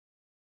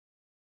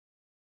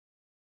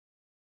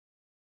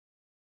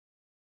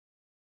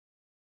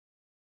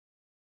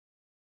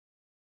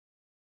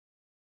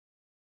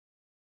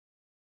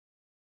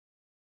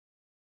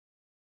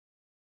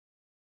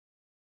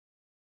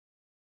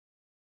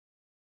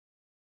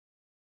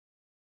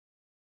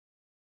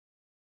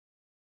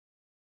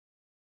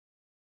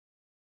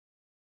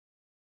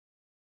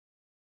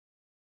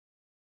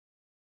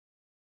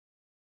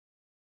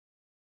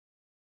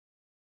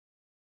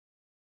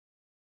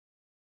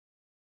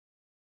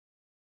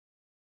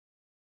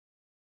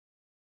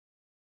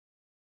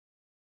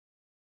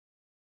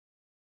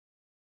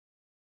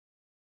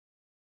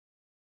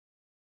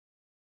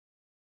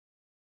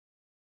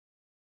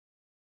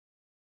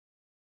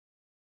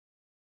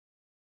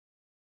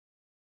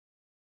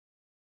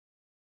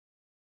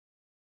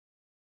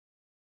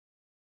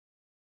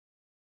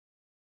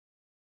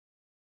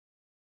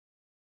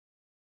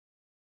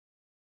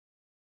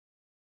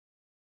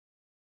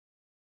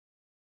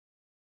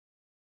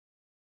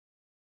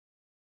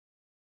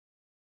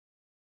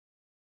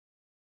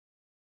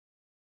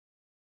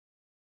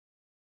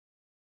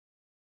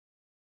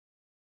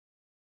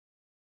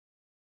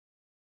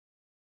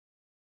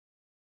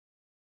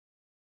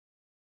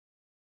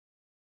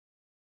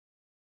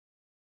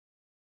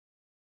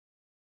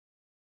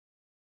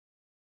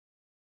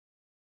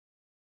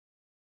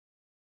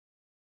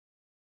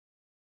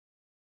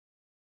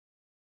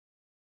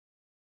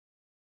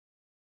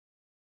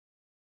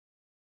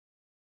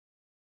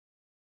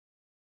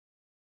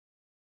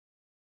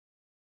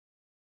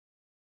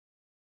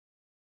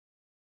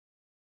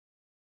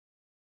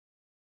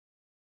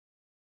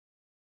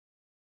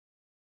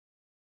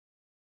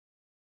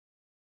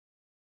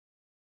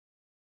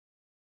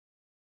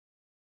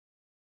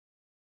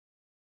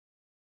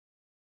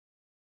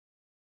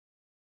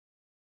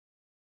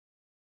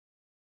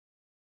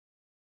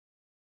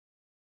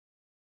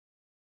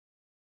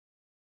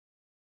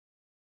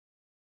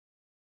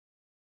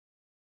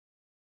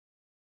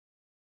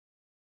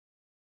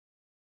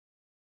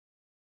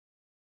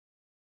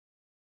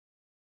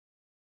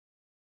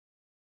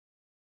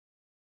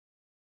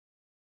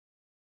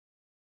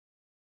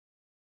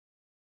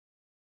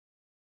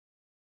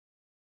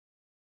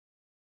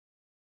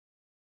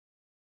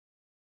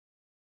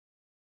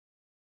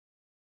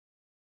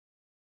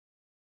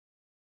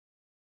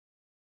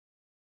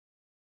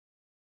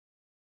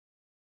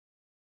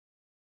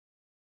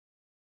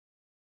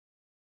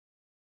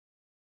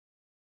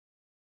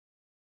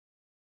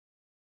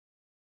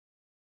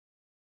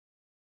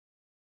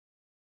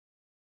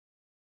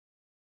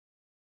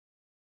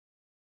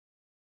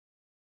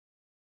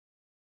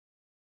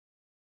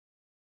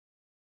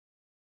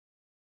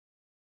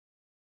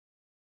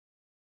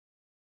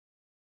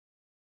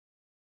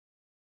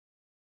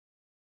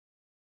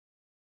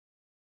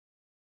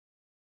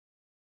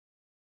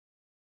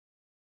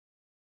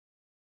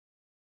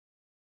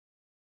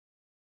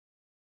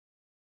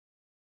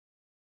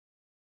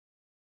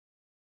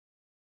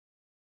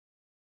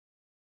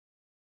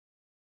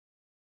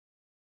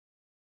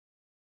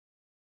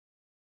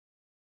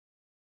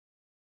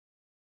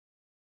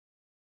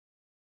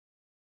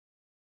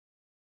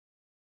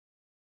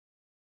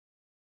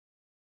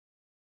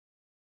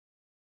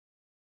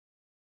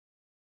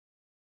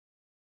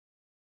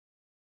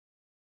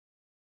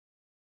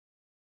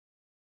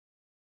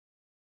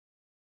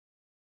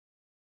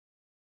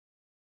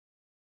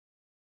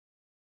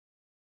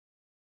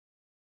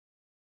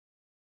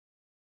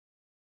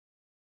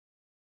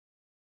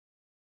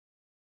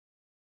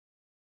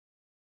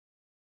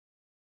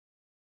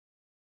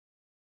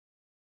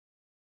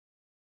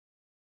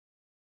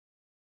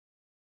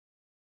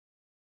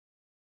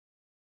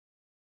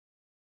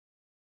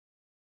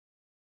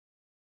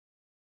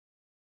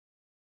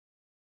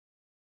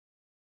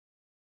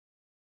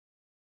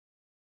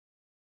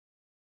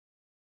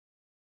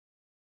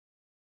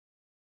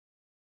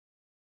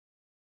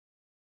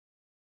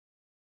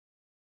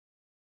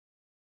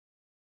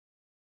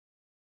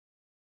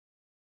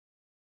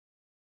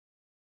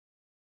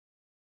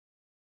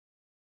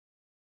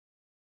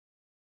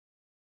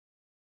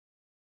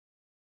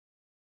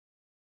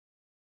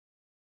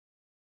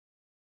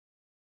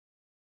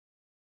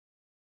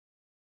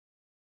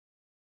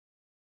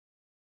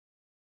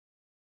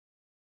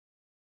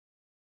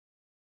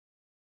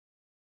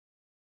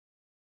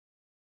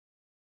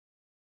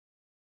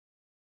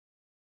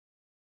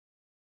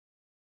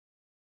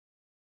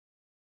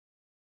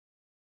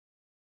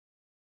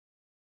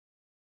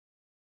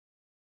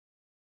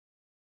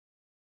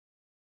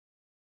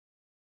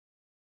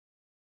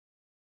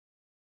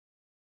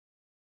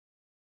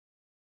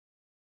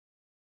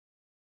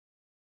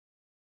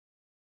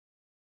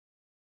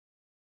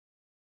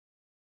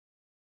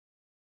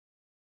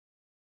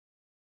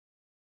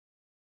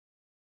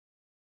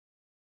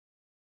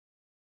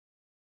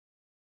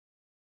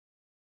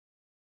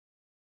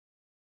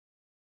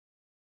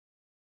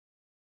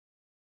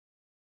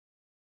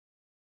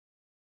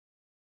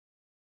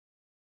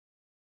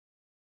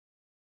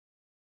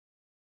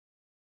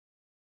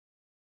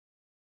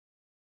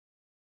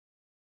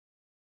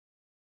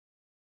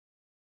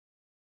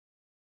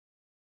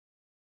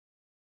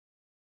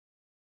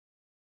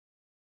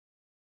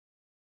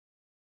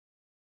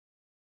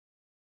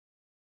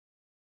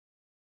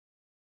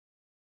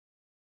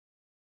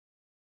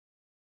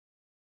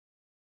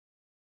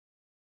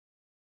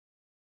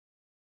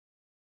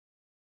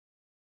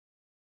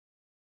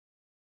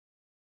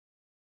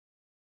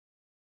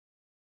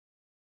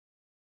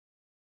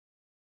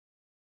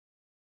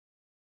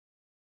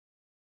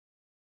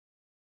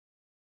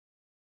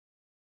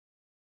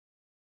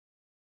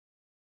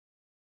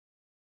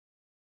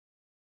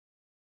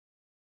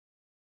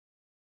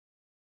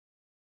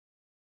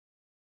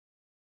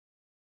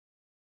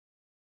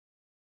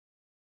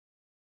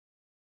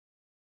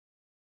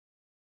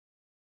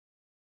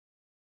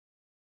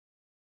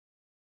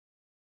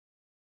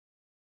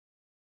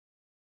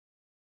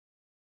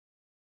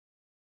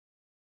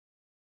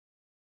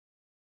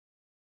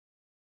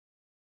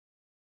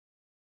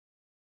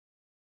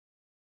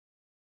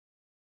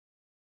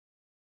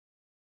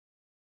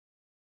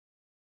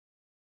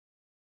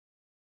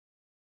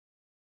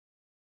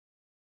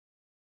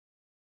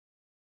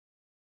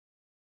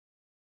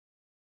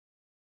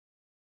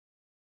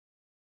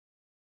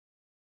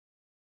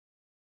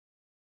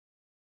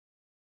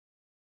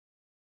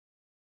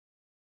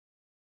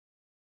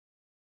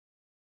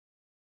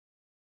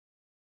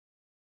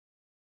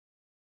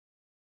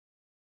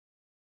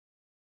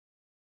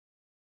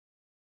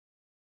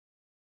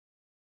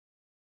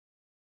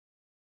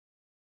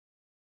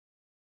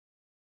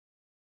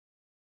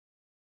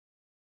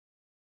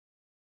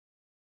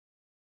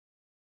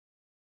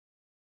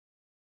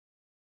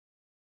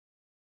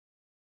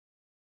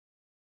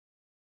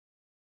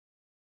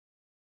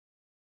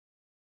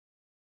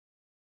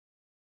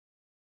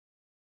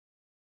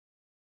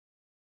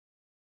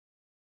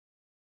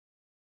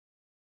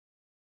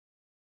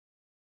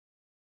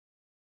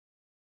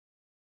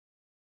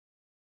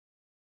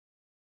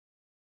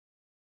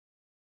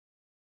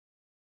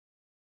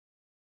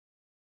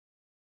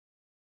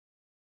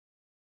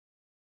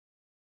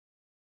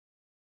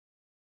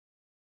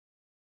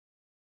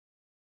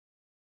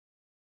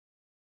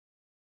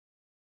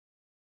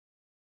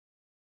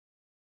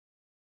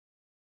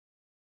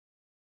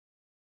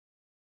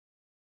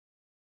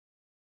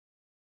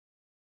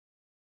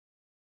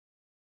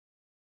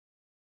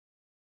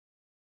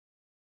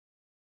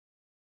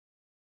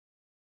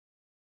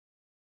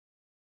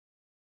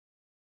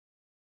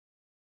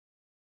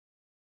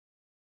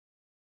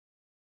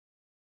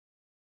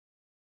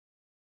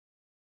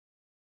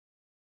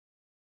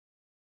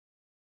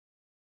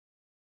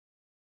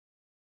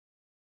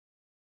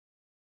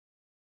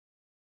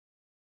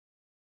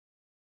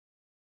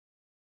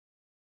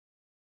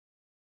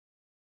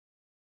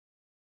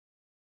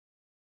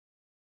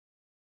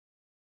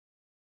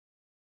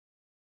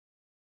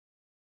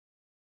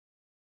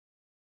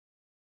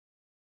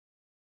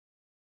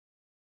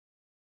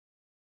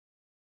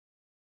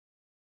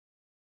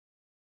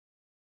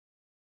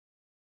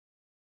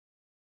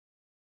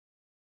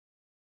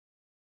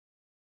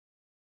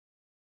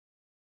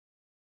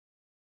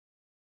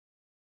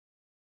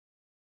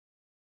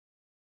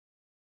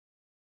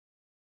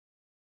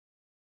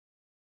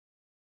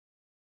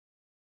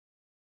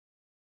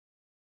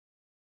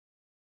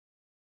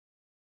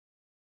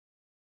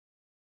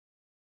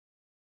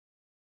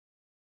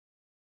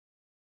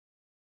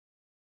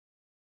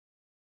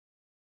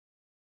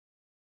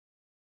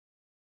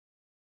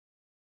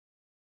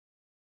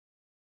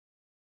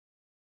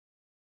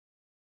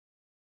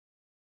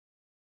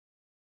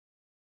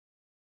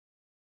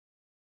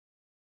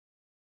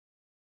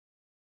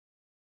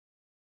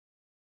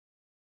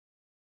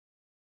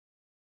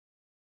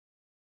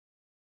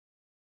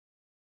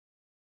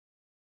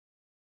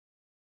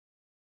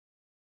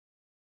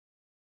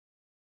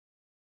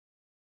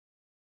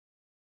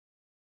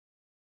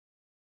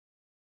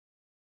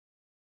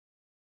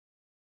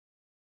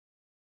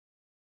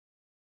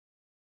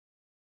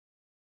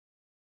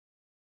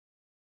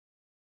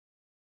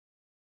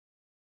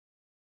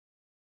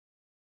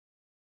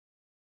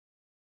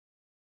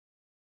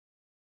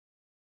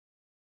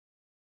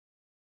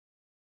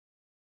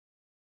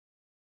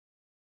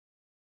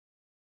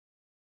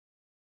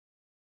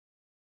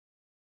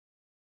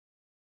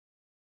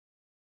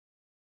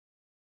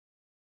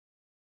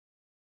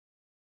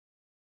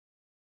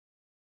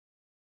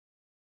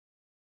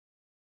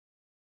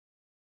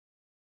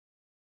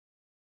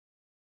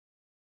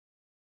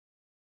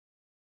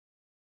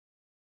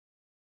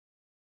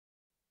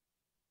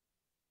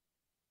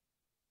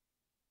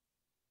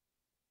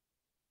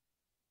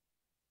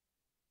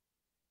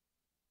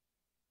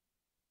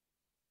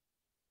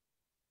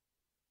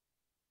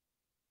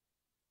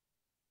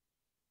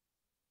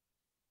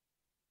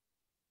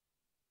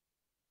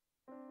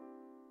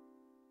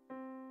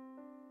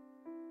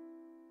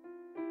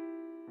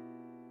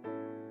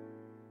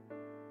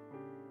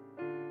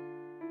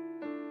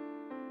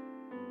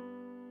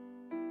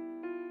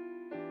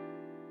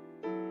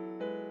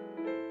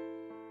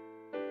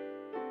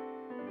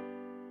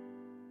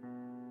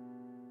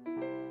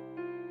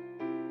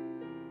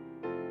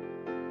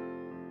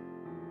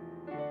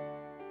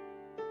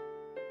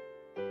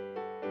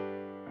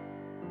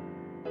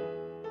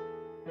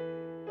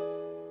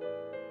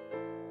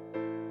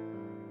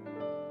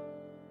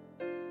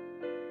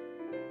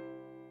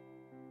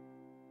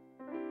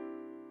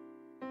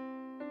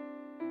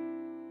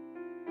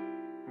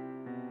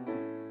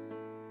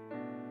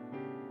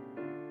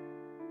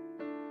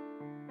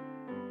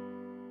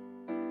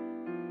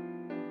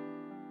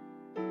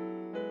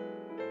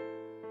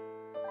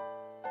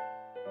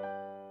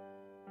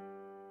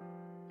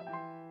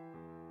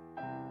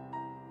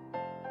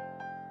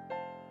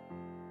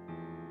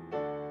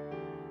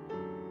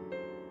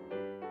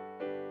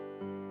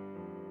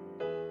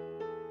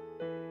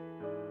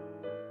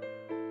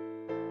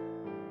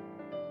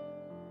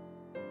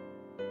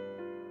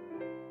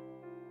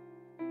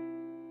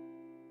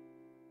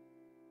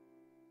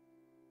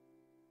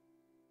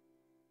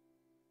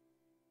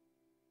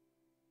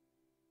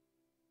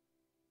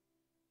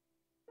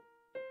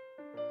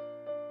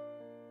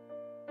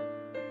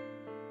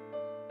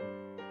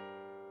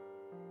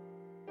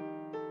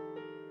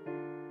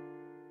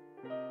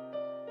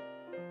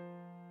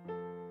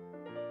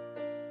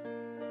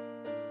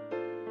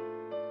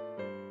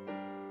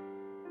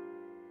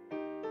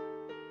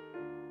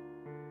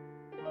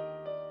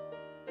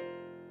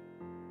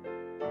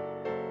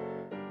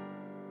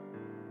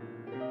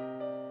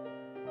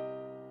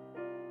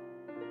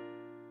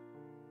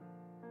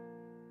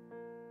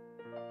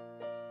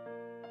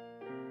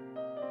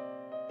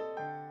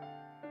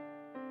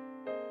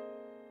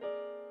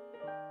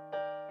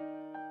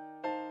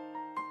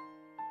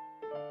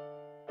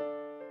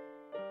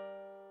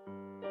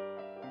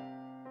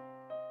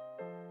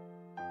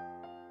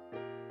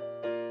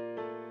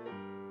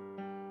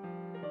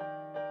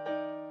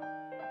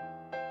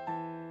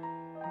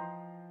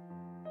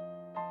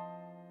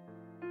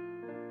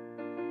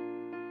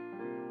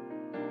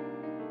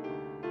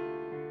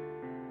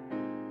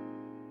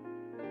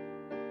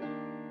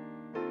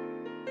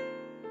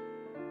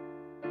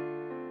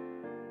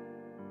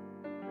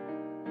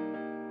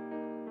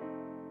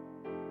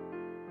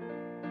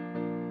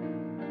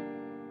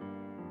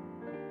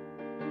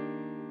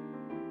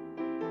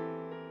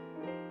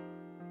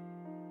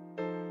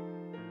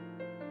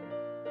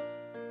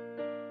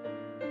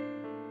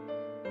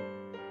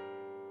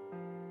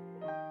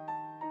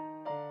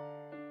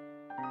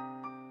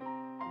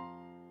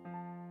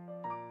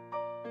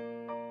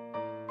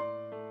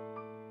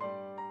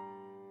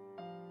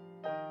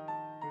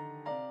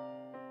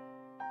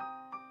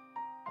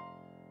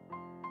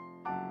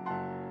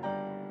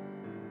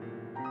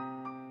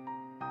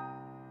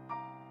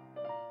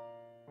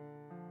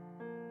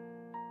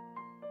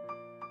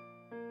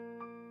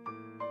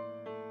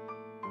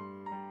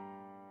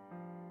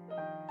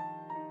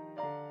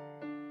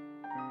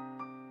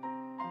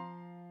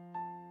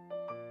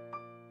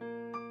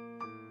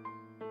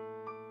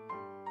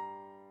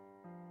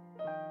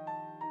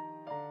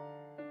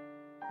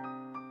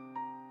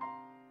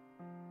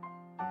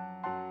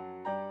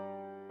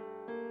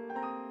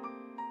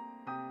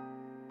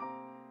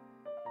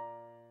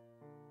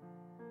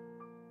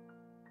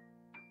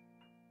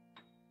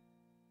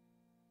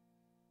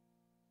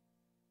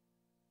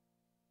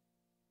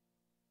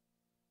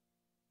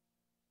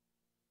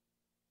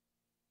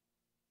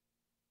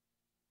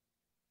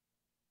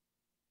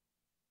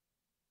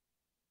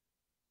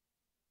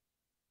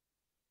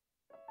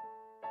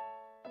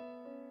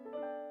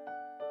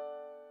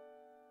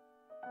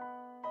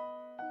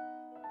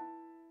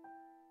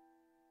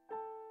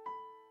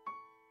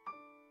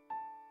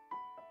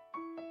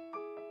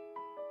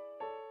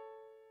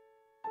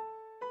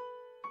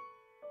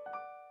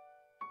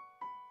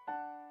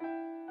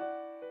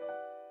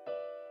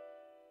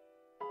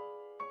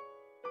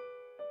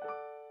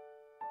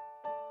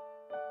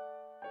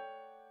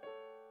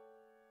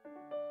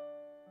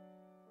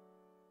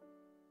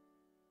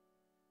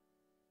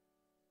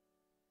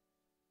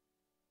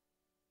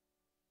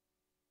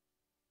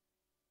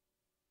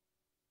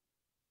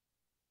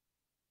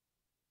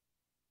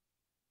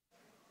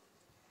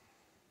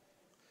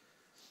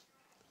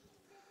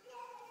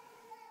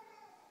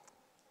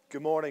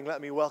Good morning.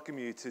 Let me welcome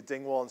you to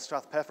Dingwall and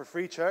Strathpeffer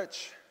Free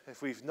Church.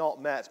 If we've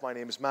not met, my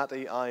name is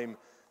Matty. I'm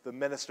the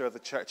minister of the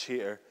church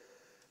here.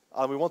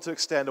 And we want to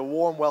extend a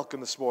warm welcome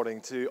this morning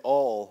to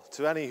all,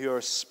 to any who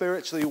are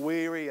spiritually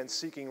weary and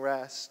seeking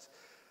rest,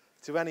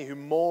 to any who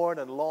mourn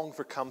and long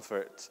for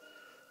comfort,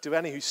 to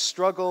any who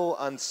struggle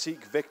and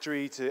seek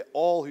victory, to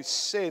all who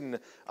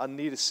sin and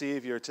need a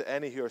Savior, to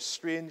any who are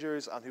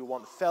strangers and who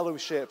want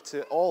fellowship,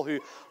 to all who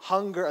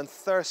hunger and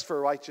thirst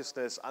for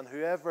righteousness, and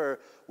whoever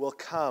will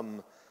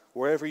come,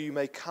 wherever you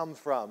may come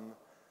from.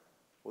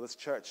 Well, this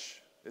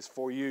church is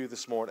for you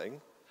this morning,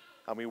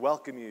 and we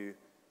welcome you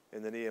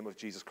in the name of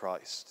Jesus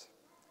Christ.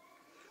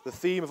 The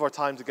theme of our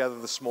time together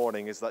this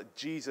morning is that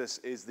Jesus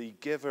is the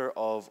giver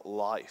of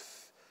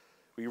life.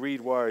 We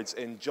read words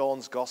in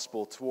John's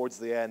Gospel towards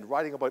the end,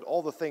 writing about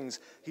all the things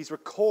he's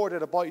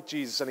recorded about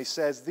Jesus, and he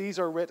says, "These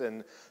are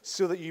written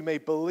so that you may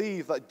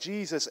believe that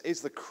Jesus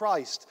is the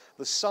Christ,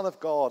 the Son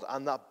of God,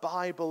 and that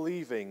by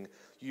believing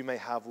you may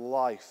have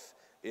life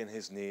in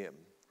his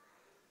name."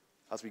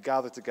 As we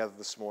gather together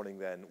this morning,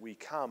 then, we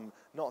come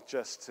not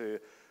just to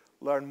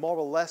learn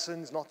moral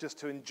lessons, not just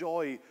to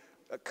enjoy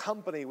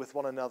company with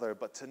one another,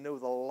 but to know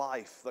the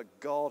life that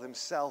God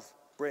himself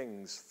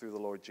brings through the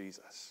Lord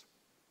Jesus.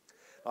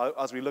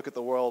 As we look at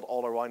the world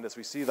all around us,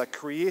 we see that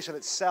creation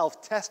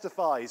itself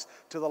testifies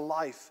to the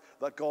life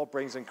that God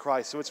brings in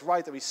Christ. So it's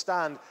right that we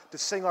stand to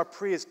sing our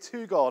praise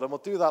to God, and we'll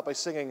do that by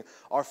singing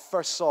our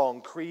first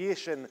song,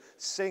 "Creation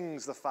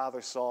Sings the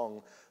Father's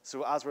Song."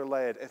 So as we're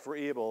led, if we're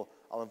able,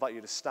 I'll invite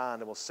you to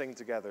stand and we'll sing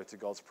together to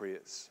God's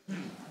praise.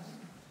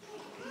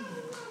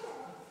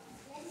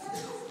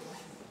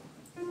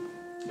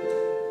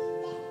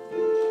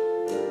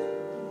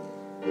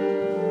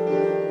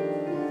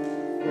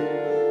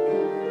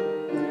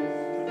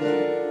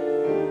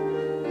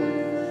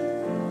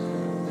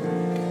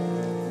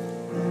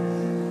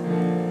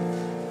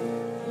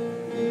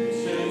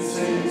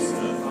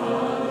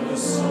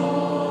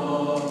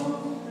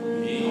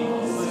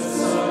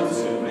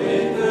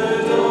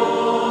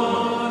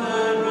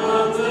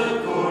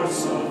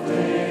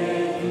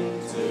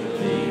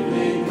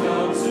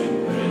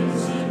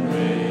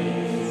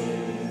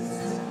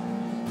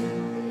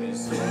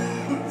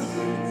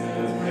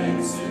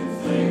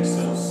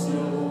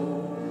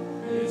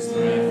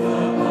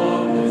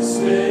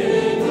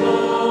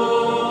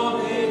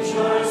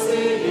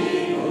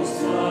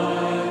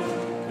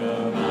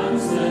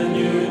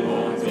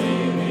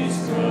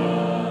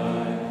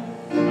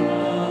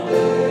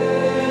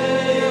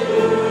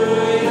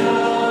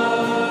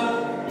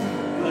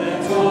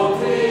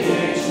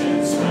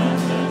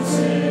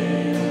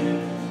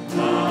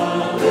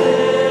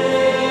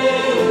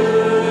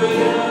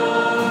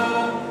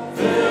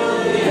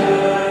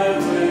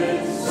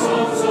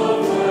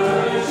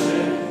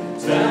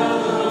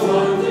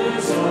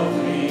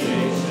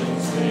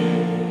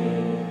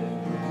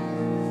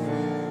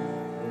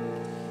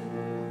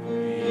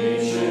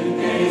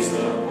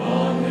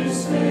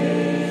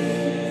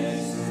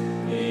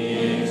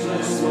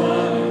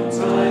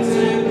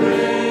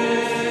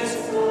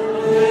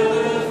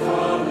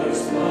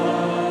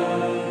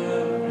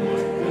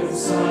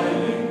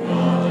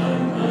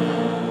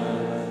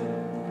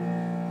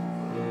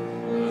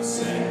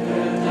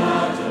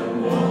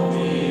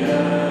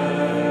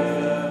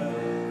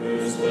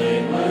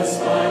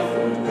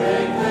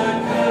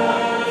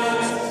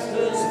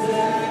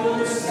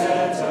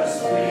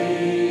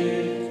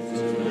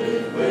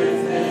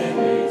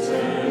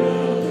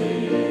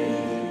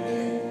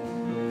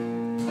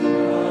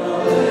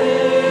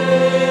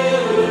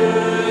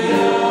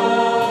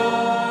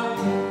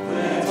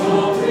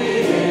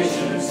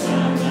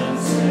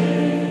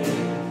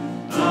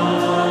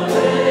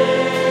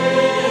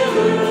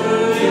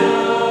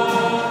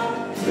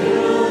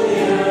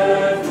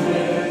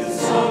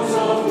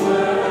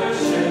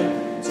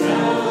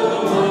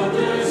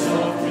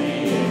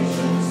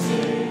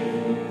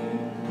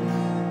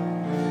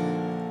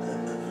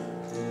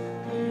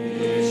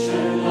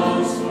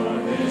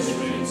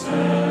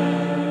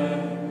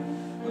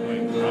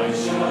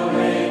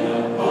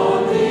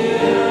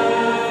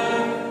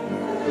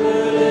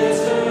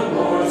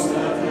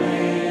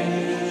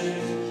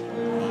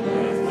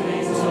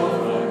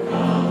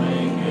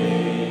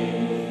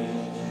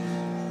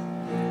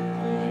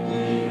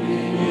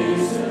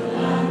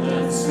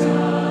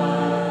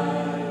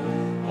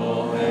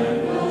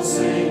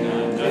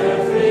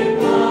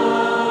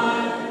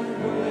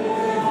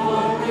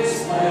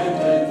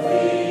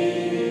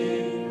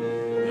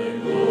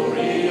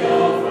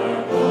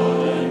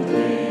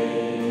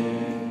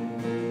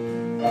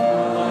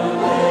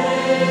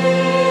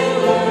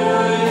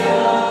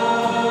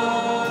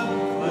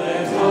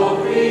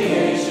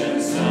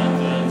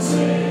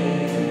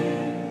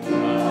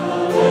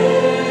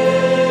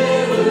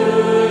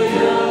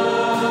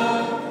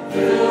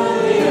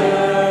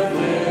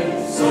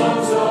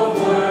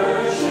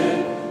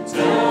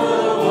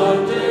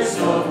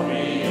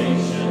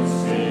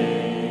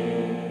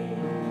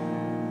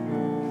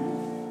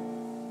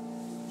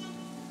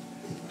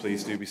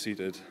 Please do be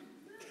seated.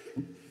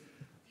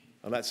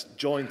 And let's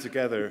join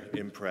together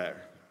in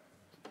prayer.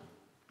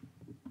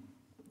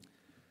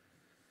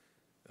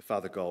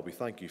 Father God, we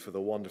thank you for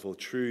the wonderful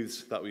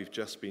truths that we've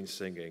just been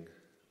singing,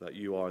 that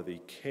you are the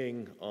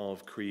King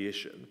of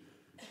creation,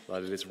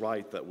 that it is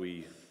right that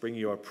we bring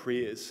you our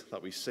praise,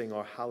 that we sing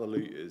our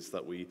hallelujahs,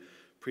 that we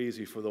praise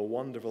you for the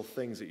wonderful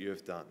things that you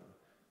have done.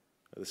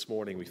 This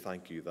morning we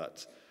thank you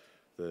that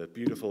the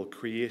beautiful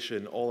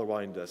creation all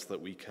around us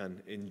that we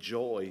can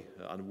enjoy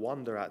and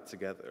wonder at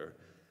together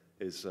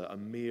is a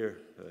mere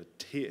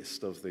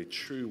taste of the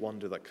true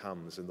wonder that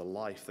comes in the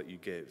life that you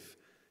give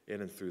in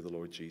and through the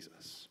Lord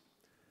Jesus.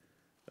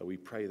 We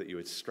pray that you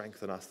would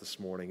strengthen us this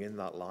morning in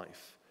that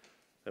life.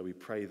 That we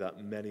pray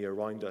that many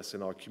around us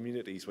in our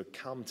communities would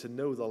come to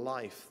know the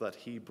life that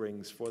he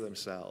brings for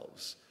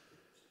themselves.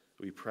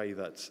 We pray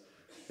that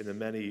in the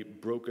many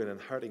broken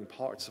and hurting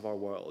parts of our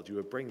world, you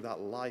would bring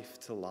that life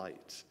to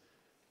light.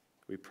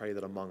 We pray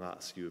that among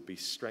us you would be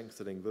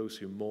strengthening those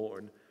who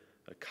mourn,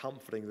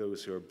 comforting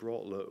those who are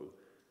brought low,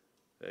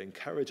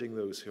 encouraging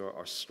those who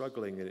are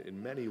struggling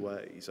in many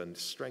ways, and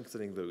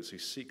strengthening those who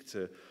seek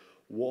to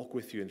walk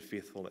with you in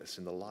faithfulness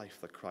in the life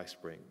that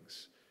Christ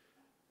brings.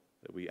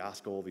 That we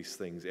ask all these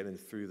things in and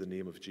through the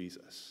name of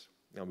Jesus.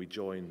 And we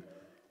join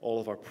all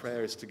of our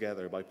prayers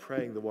together by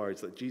praying the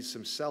words that Jesus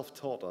himself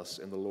taught us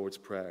in the Lord's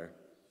Prayer,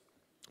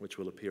 which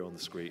will appear on the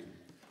screen.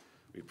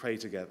 We pray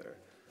together.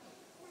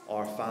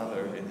 Our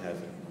Father in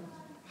heaven,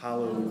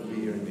 hallowed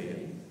be your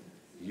name.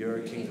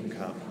 Your kingdom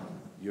come,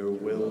 your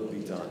will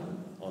be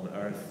done, on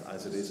earth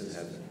as it is in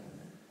heaven.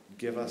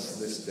 Give us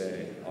this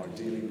day our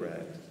daily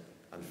bread,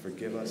 and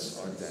forgive us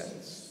our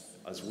debts,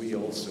 as we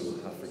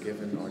also have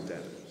forgiven our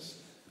debtors.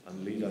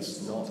 And lead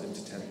us not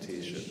into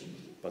temptation,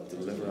 but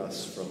deliver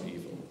us from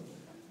evil.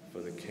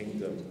 For the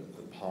kingdom,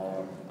 the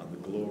power, and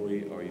the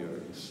glory are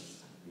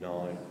yours,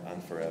 now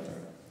and forever.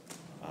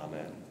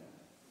 Amen.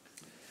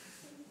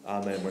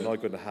 Amen. We're now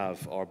going to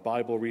have our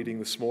Bible reading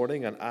this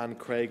morning, and Anne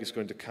Craig is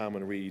going to come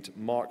and read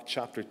Mark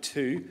chapter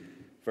 2,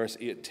 verse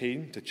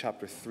 18 to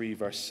chapter 3,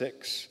 verse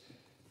 6.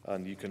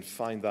 And you can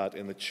find that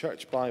in the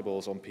church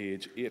Bibles on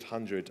page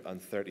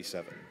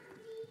 837.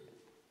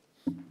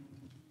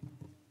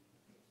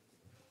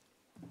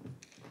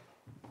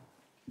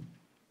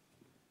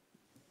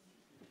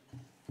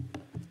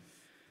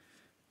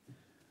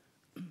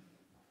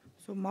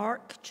 So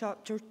Mark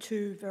chapter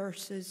 2,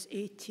 verses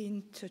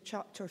 18 to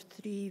chapter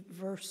 3,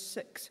 verse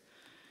 6.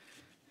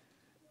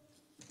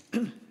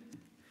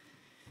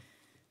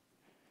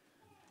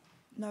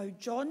 Now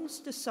John's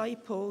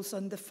disciples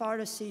and the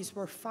Pharisees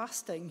were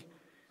fasting,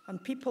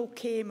 and people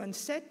came and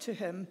said to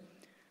him,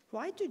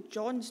 "Why do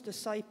John's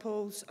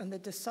disciples and the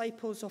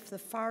disciples of the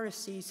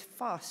Pharisees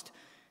fast,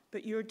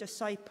 but your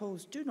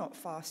disciples do not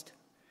fast?"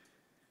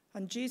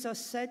 And Jesus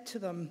said to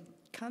them,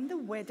 "Can the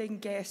wedding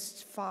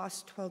guests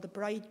fast while the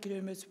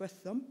bridegroom is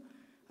with them?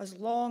 As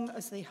long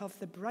as they have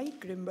the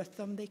bridegroom with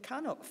them, they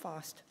cannot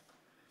fast.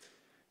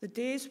 The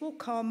days will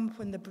come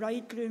when the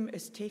bridegroom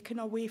is taken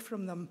away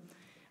from them,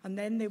 and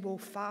then they will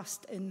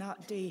fast in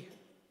that day.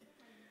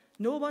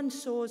 No one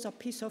sews a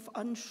piece of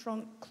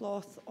unshrunk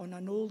cloth on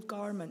an old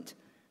garment.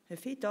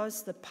 If he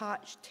does, the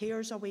patch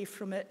tears away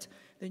from it,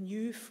 the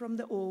new from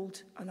the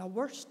old, and a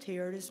worse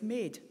tear is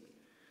made.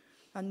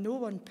 And no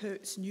one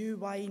puts new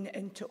wine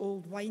into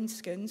old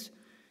wineskins.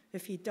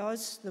 If he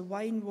does, the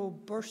wine will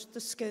burst the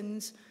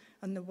skins,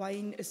 and the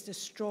wine is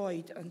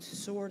destroyed, and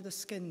so are the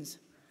skins.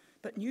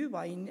 But new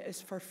wine is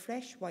for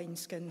fresh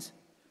wineskins."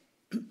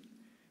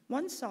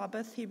 One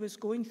Sabbath he was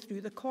going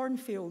through the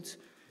cornfields,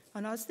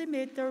 and as they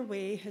made their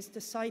way, his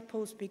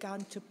disciples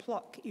began to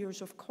pluck ears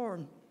of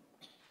corn.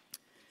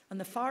 And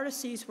the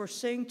Pharisees were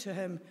saying to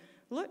him,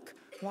 "Look,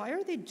 why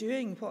are they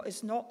doing what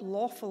is not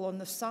lawful on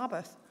the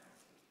Sabbath?"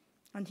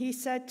 And he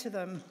said to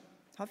them,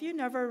 "Have you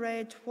never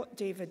read what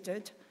David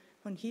did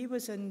when he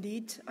was in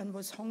need and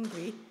was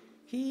hungry,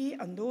 he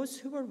and those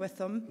who were with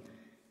him,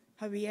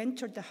 how he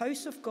entered the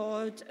house of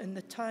God in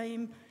the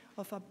time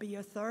of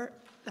Abiathar,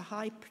 the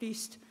high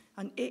priest,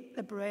 and ate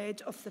the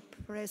bread of the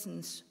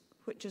presence,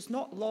 which is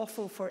not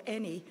lawful for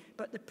any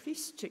but the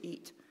priest to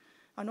eat,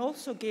 and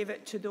also gave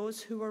it to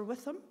those who were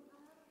with him?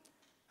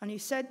 And he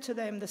said to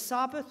them, the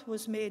Sabbath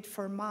was made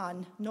for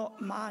man,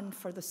 not man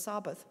for the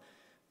Sabbath.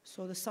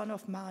 So the Son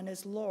of Man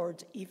is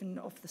Lord even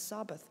of the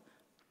Sabbath."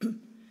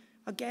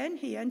 Again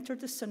he entered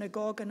the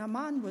synagogue, and a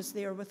man was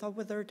there with a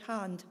withered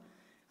hand.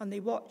 And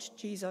they watched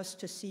Jesus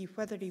to see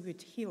whether he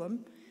would heal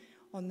him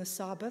on the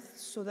Sabbath,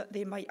 so that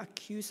they might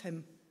accuse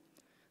him.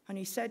 And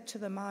he said to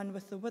the man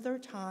with the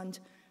withered hand,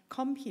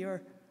 "Come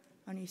here."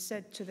 And he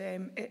said to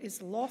them, "It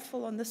is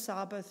lawful on the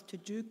Sabbath to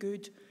do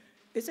good.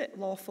 Is it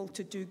lawful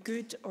to do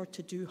good or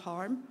to do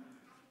harm,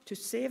 to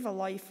save a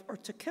life or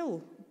to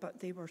kill?"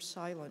 But they were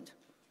silent.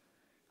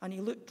 And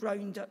he looked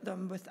round at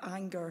them with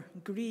anger,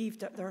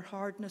 grieved at their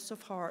hardness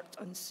of heart,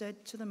 and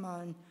said to the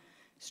man,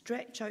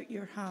 "Stretch out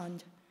your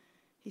hand."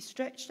 He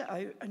stretched it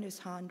out, and his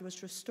hand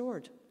was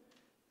restored.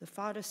 The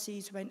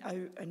Pharisees went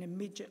out and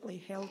immediately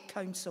held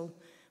counsel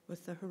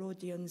with the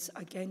Herodians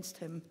against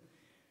him,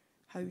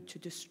 how to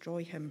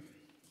destroy him.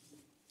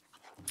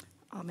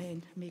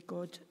 Amen. May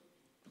God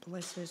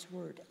bless his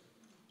word.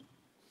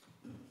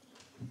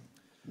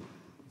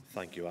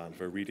 Thank you, Anne,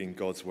 for reading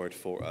God's word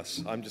for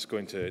us. I'm just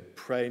going to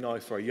pray now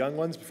for our young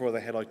ones before they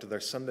head out to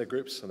their Sunday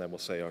groups, and then we'll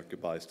say our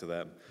goodbyes to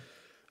them.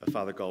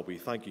 Father God, we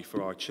thank you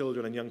for our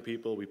children and young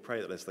people. We pray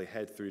that as they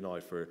head through now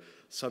for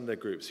Sunday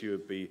groups, you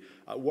would be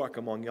at work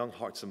among young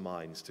hearts and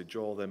minds to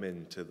draw them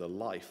into the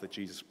life that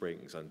Jesus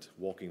brings and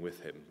walking with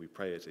him. We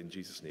pray it in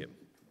Jesus' name.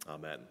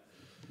 Amen.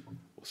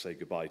 We'll say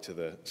goodbye to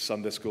the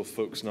Sunday school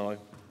folks now.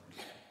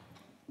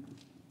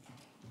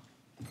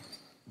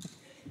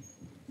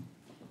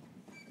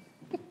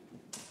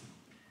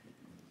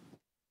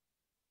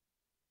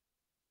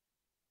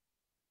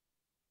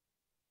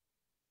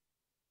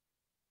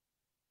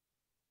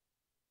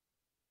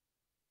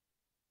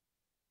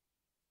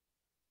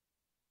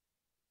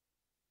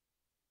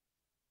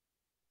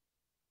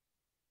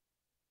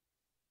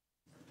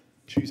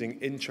 Choosing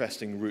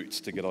interesting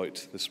routes to get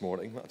out this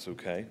morning, that's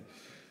okay.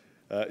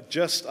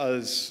 Just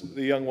as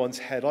the young ones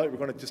head out, we're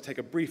going to just take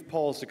a brief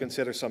pause to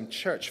consider some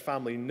church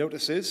family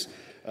notices.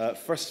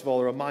 First of all,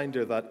 a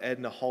reminder that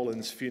Edna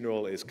Holland's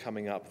funeral is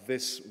coming up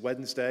this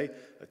Wednesday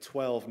at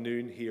 12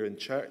 noon here in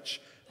church,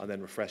 and then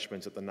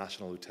refreshments at the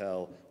National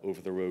Hotel over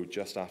the road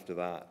just after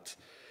that.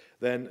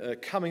 Then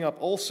coming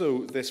up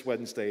also this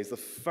Wednesday is the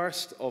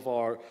first of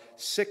our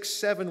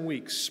 6-7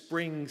 week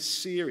spring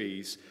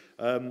series.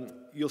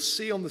 You'll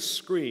see on the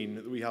screen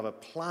that we have a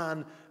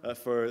plan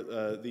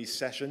for these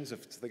sessions. I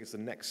think it's the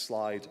next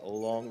slide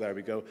along. There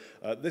we go.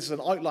 This is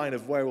an outline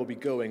of where we'll be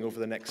going over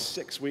the next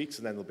 6 weeks,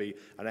 and then there'll be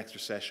an extra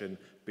session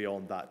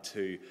beyond that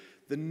too.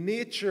 The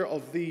nature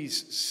of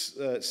these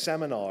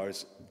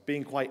seminars,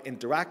 being quite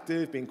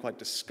interactive, being quite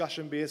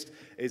discussion-based,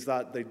 is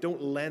that they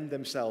don't lend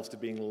themselves to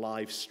being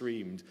live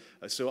streamed.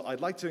 So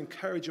I'd like to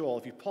encourage you all,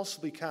 if you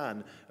possibly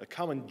can,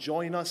 come and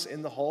join us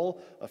in the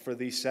hall for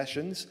these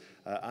sessions.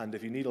 And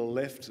if you need a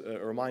lift, a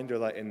reminder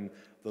that in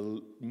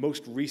the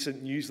most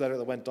recent newsletter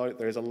that went out,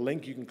 there is a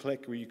link you can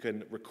click where you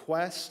can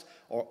request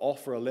or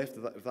offer a lift,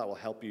 if that will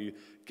help you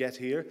get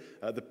here.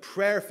 The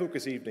prayer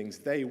focus evenings,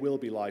 they will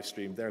be live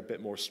streamed. They're a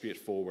bit more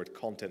straightforward,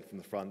 content from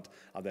the front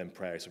and then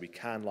prayer, so we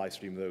can live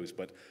stream those.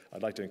 But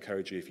I'd like to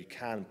encourage you, if you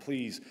can,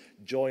 please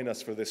join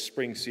us for this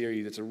spring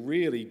series. It's a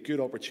really good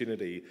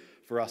opportunity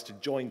for us to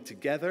join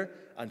together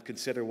and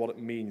consider what it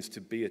means to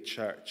be a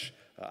church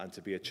and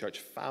to be a church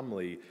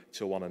family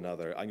to one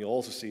another. And you'll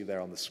also see there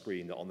on the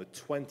screen that on the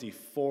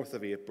 24th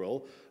of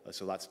April,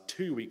 so that's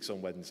 2 weeks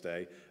on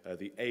Wednesday,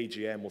 the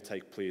AGM will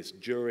take place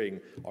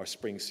during our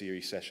spring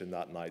series session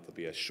that night. There'll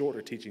be a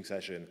shorter teaching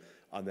session,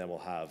 and then we'll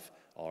have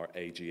our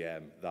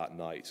AGM that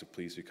night. So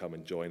please do come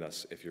and join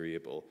us if you're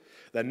able.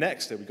 Then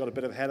next, we've got a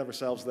bit ahead of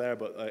ourselves there,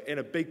 but in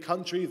a big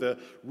country, the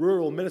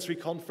Rural Ministry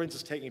Conference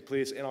is taking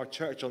place in our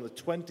church on the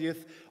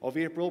 20th of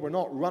April. We're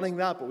not running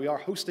that, but we are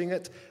hosting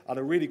it, and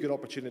a really good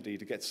opportunity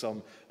to get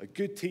some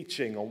good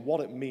teaching on what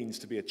it means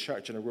to be a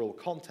church in a rural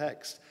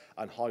context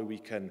and how we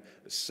can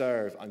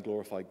serve and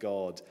glorify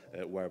God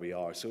where we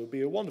are. So it would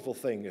be a wonderful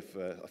thing if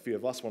a few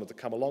of us wanted to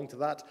come along to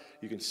that.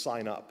 You can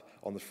sign up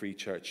on the Free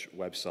Church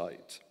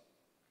website.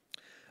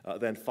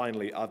 Then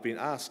finally, I've been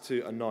asked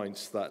to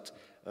announce that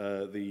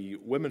the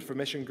Women for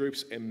Mission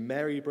groups in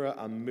Maryborough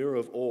and Muir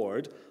of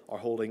Ord are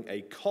holding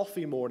a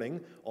coffee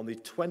morning on the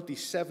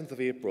 27th of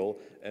April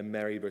in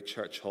Maryborough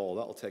Church Hall.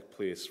 That will take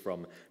place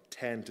from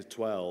 10 to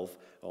 12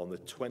 on the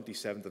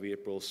 27th of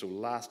April, so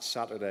last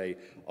Saturday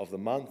of the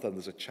month, and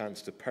there's a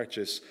chance to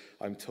purchase,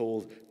 I'm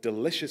told,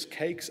 delicious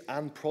cakes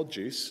and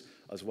produce,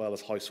 as well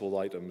as household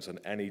items, and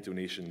any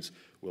donations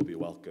will be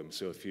welcome.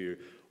 So if you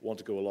want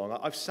to go along,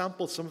 I've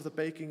sampled some of the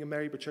baking in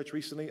Maryborough Church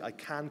recently. I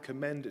can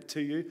commend it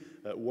to you,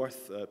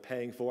 worth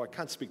paying for. I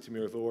can't speak to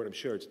Muir of Ord. I'm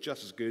sure it's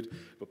just as good,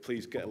 but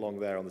please get along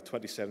there on the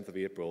 27th of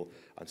April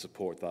and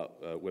support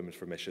that Women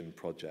for Mission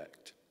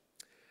project.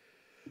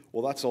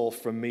 Well, that's all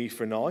from me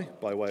for now,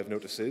 by way of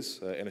notices.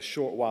 In a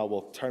short while,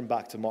 we'll turn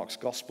back to Mark's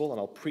Gospel, and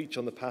I'll preach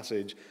on the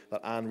passage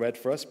that Anne read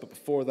for us. But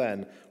before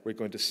then, we're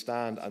going to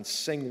stand and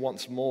sing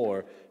once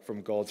more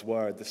from God's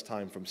Word, this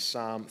time from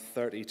Psalm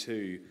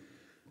 32.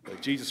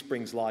 Jesus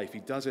brings life.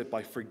 He does it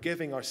by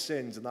forgiving our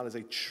sins, and that is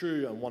a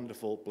true and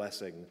wonderful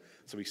blessing.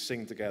 So we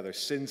sing together,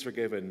 sins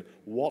forgiven.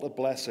 What a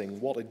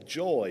blessing, what a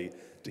joy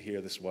to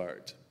hear this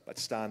word.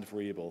 Let's stand if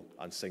we're able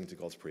and sing to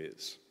God's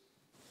praise.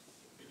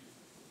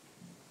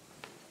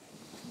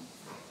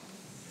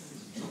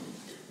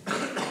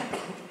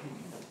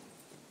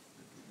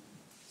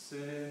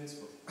 Sins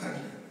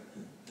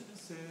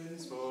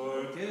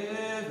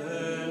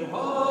forgiven,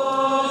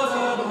 what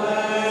a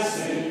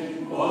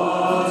blessing,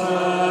 what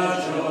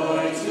a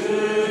joy to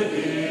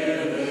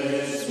hear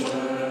this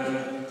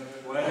word.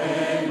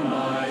 When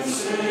my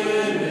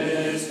sin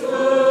is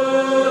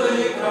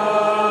fully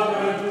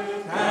covered,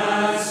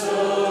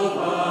 cancelled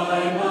by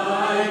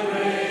my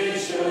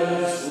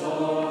gracious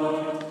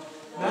Lord.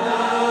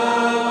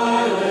 Now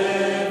I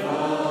live a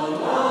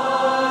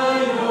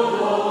lie no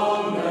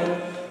longer,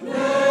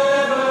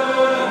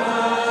 never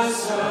has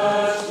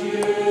such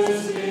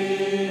used me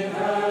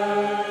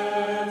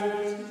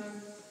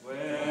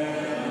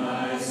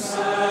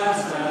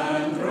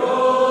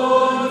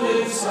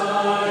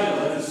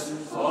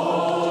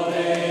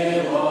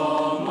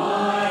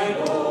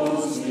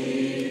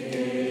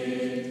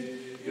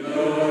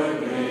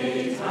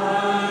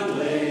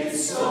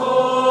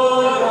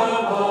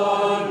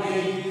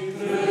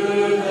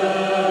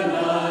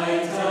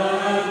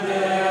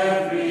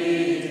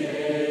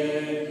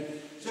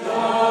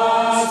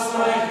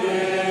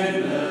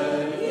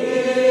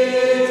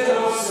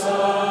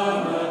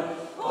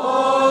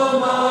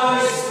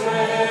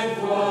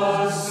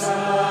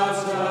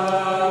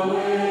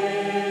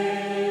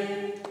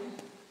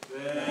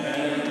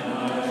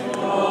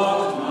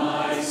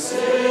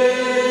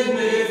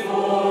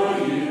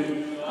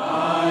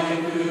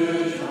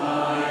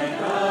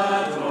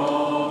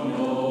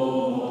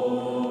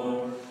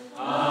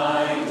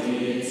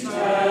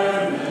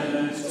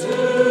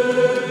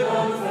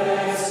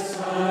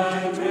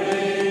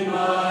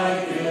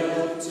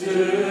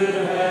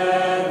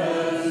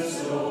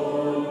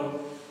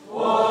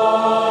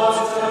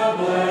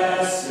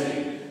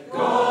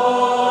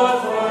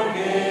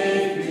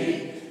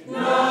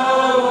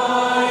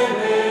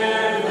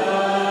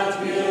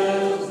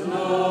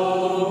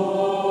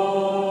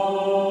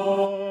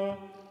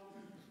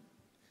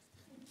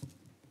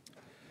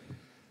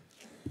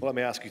Let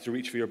me ask you to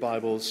reach for your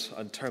Bibles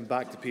and turn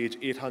back to page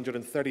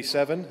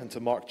 837 and to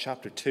Mark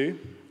chapter 2.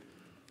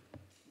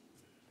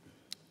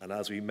 And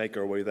as we make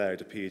our way there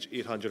to page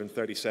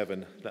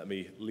 837, let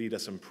me lead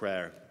us in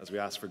prayer as we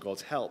ask for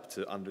God's help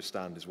to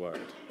understand his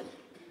word.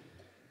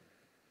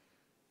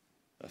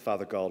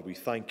 Father God, we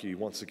thank you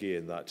once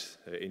again that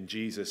in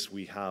Jesus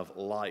we have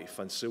life.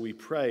 And so we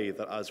pray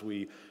that as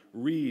we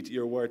read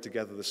your word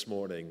together this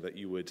morning, that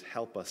you would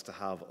help us to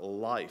have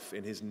life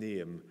in his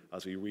name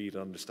as we read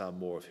and understand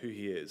more of who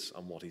he is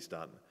and what he's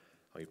done.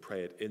 And we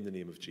pray it in the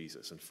name of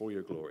Jesus and for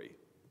your glory.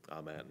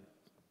 Amen.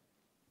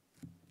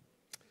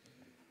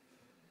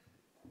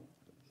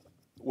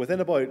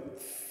 Within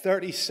about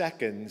 30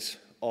 seconds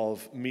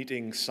of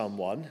meeting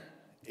someone,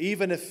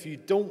 even if you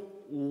don't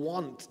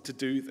want to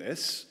do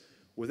this,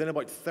 within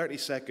about 30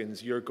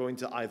 seconds, you're going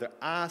to either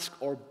ask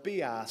or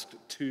be asked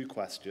two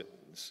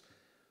questions.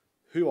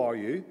 Who are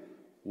you?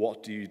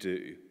 What do you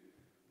do?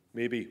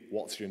 Maybe,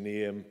 what's your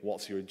name?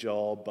 What's your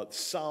job? But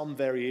some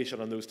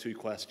variation on those two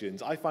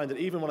questions. I find that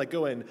even when I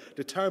go in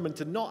determined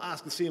to not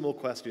ask the same old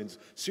questions,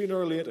 sooner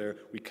or later,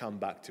 we come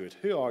back to it.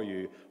 Who are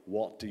you?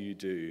 What do you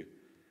do?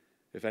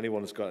 If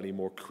anyone has got any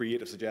more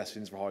creative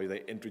suggestions for how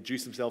they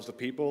introduce themselves to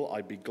people,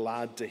 I'd be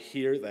glad to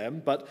hear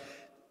them. But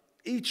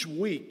each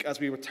week, as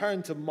we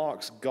return to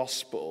Mark's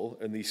Gospel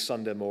in these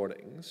Sunday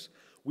mornings,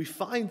 we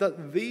find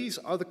that these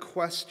are the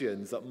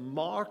questions that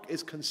Mark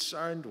is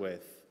concerned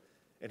with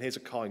in his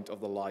account of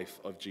the life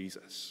of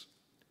Jesus.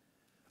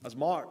 As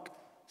Mark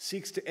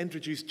seeks to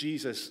introduce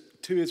Jesus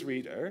to his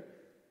reader,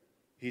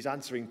 he's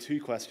answering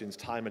two questions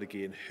time and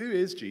again. Who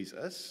is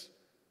Jesus,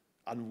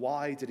 and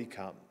why did he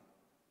come?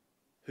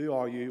 Who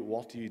are you?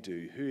 What do you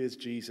do? Who is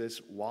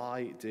Jesus?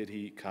 Why did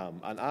he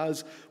come? And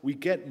as we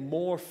get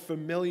more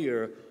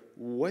familiar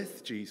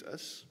with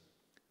Jesus,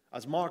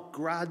 as Mark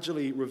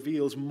gradually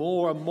reveals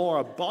more and more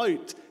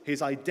about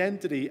his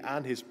identity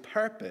and his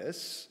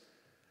purpose,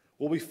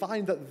 well, we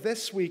find that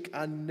this week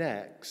and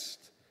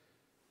next,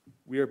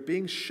 we are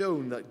being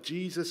shown that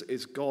Jesus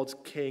is God's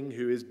King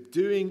who is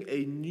doing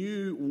a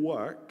new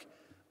work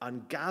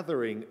and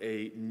gathering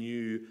a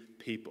new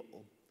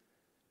people.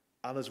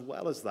 And as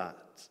well as that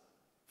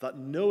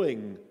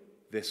knowing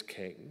this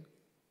King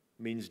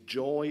means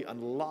joy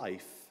and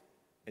life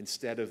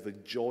instead of the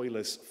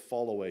joyless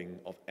following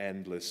of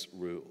endless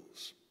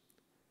rules.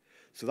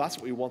 So that's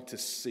what we want to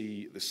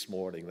see this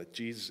morning, that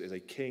Jesus is a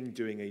king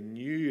doing a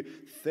new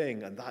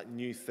thing, and that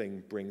new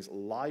thing brings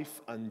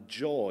life and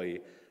joy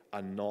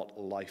and not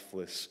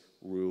lifeless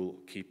rule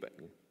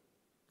keeping.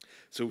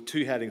 So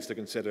two headings to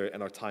consider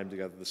in our time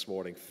together this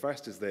morning.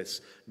 First is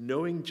this: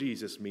 knowing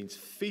Jesus means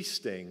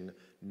feasting,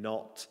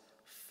 not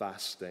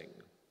fasting.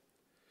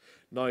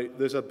 Now,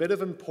 there's a bit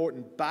of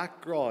important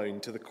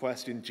background to the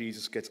question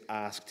Jesus gets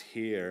asked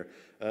here.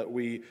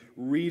 We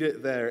read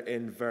it there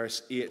in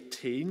verse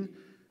 18.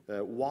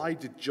 Why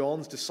did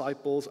John's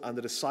disciples and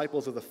the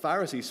disciples of the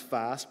Pharisees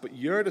fast, but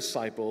your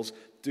disciples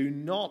do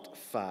not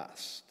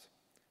fast?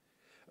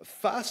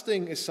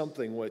 Fasting is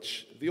something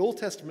which the Old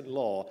Testament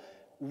law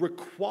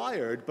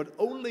required, but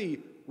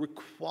only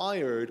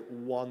required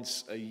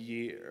once a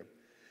year.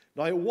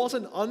 Now, it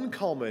wasn't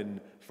uncommon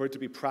for it to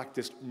be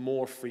practiced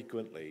more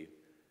frequently.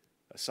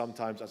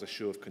 Sometimes as a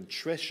show of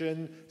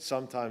contrition,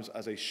 sometimes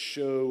as a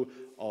show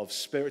of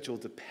spiritual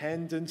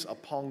dependence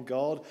upon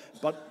God,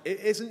 but it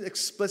isn't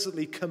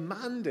explicitly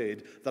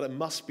commanded that it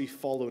must be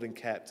followed and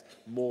kept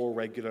more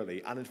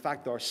regularly. And in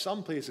fact, there are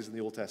some places in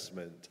the Old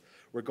Testament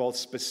where God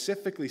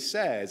specifically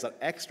says that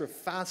extra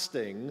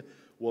fasting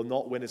will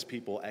not win his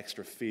people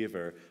extra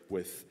favor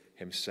with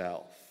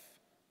himself.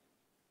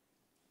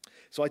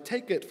 So I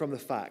take it from the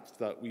fact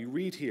that we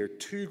read here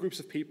two groups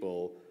of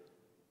people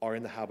are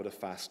in the habit of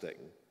fasting.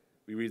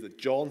 We read that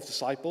John's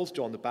disciples,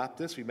 John the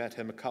Baptist, we met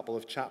him a couple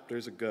of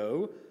chapters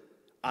ago,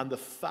 and the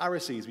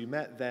Pharisees, we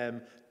met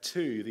them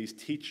too, these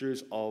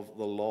teachers of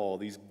the law,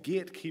 these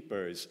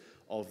gatekeepers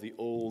of the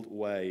old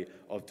way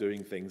of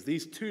doing things.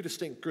 These two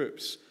distinct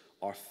groups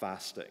are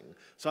fasting.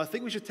 So I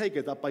think we should take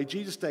it that by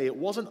Jesus' day, it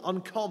wasn't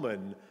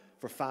uncommon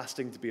for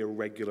fasting to be a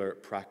regular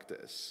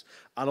practice.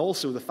 And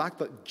also the fact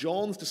that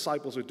John's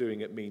disciples are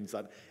doing it means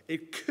that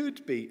it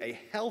could be a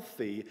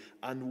healthy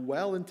and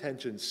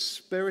well-intentioned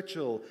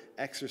spiritual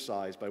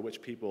exercise by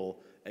which people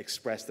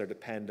express their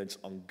dependence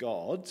on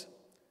God.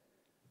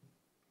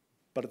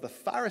 But if the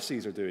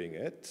Pharisees are doing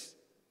it,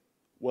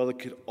 well, it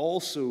could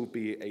also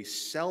be a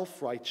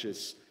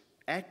self-righteous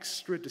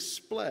extra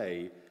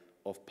display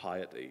of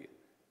piety.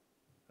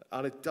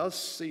 And it does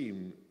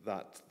seem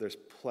that there's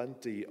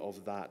plenty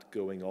of that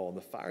going on. The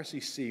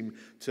Pharisees seem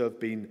to have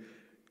been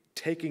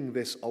taking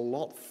this a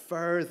lot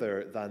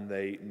further than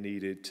they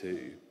needed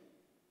to.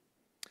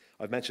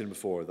 I've mentioned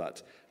before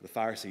that the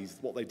Pharisees,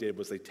 what they did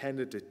was they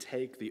tended to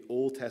take the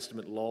Old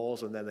Testament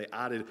laws and then they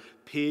added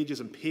pages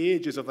and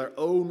pages of their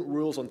own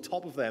rules on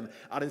top of them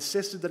and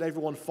insisted that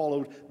everyone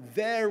followed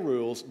their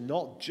rules,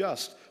 not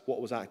just what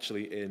was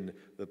actually in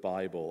the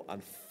Bible.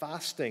 And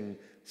fasting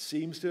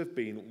seems to have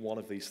been one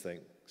of these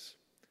things.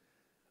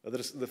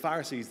 The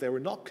Pharisees, they were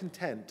not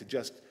content to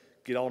just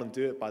get on and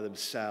do it by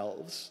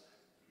themselves.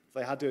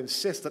 They had to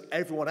insist that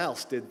everyone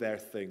else did their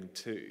thing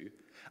too.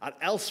 And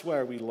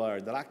elsewhere we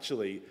learn that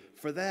actually,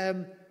 for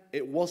them,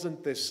 it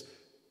wasn't this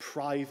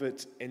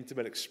private,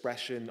 intimate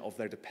expression of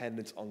their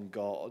dependence on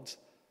God.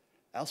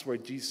 Elsewhere,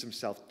 Jesus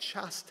himself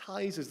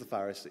chastises the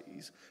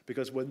Pharisees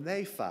because when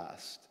they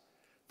fast,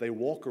 they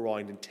walk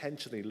around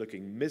intentionally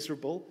looking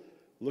miserable,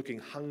 looking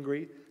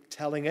hungry,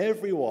 telling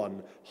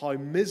everyone how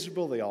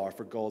miserable they are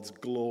for God's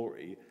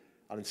glory,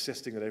 and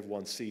insisting that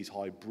everyone sees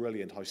how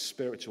brilliant, how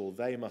spiritual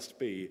they must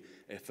be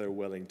if they're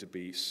willing to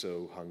be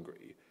so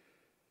hungry.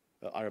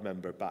 I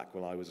remember back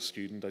when I was a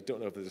student, I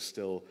don't know if this is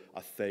still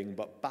a thing,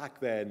 but back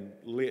then,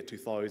 late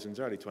 2000s,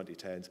 early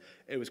 2010s,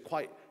 it was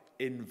quite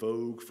in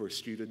vogue for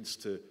students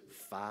to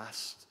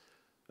fast.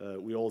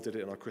 We all did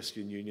it in our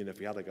Christian Union. If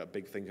we had like a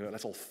big thing,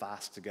 let's all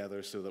fast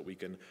together so that we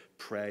can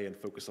pray and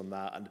focus on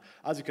that. And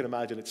as you can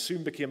imagine, it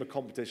soon became a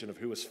competition of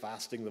who was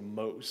fasting the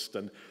most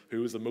and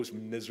who was the most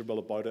miserable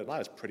about it. And I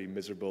was pretty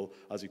miserable,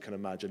 as you can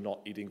imagine, not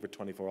eating for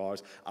 24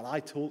 hours. And I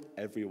told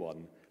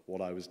everyone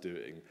what I was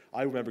doing.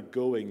 I remember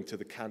going to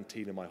the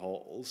canteen in my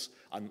halls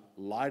and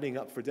lining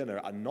up for dinner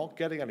and not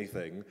getting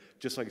anything,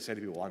 just so I could say to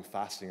people, well, I'm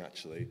fasting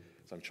actually,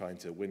 so I'm trying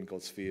to win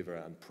God's favor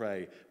and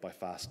pray by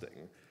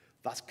fasting.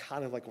 That's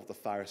kind of like what the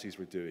Pharisees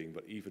were doing,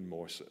 but even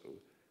more so.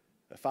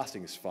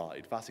 Fasting is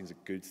fine. Fasting is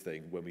a good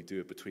thing when we do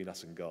it between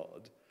us and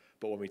God.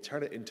 But when we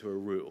turn it into a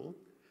rule,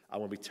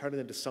 and when we turn it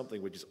into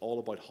something which is all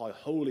about how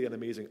holy and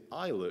amazing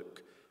I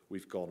look,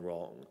 we've gone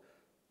wrong.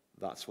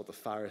 That's what the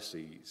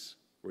Pharisees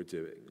were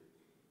doing.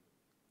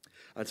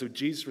 And so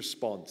Jesus'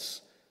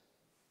 response,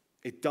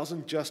 it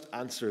doesn't just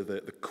answer the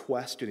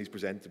question he's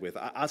presented with.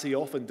 As he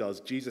often does,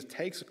 Jesus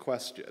takes a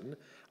question,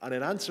 and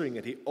in answering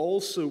it, he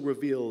also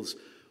reveals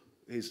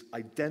his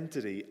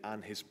identity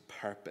and his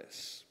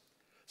purpose.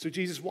 So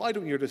Jesus, why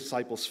don't your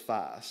disciples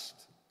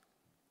fast?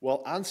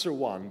 Well, answer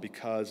one,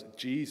 because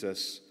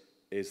Jesus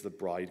is the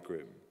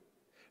bridegroom.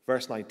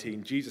 Verse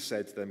 19, Jesus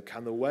said to them,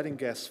 "Can the wedding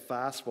guests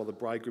fast while the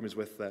bridegroom is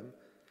with them?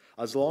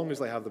 As long as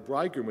they have the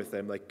bridegroom with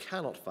them, they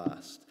cannot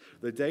fast.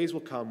 The days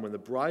will come when the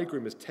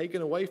bridegroom is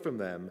taken away from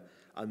them,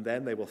 and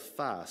then they will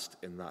fast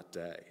in that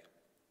day."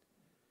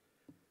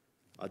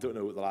 I don't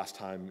know the last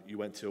time you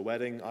went to a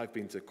wedding. I've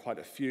been to quite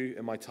a few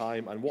in my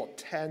time, and what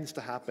tends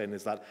to happen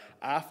is that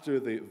after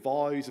the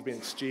vows have been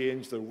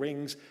exchanged, the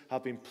rings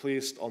have been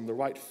placed on the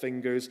right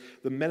fingers,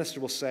 the minister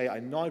will say,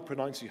 "I now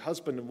pronounce you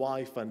husband and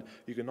wife, and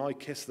you can now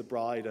kiss the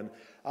bride," and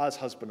as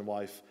husband and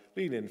wife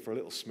lean in for a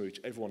little smooch,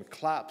 everyone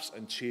claps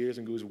and cheers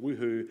and goes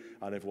woohoo,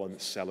 and everyone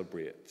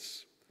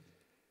celebrates.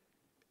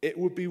 It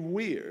would be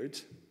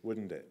weird,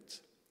 wouldn't it,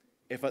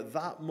 if at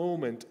that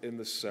moment in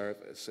the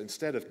service,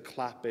 instead of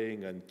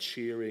clapping and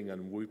cheering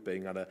and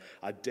whooping and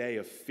a day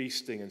of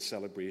feasting and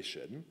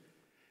celebration,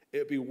 it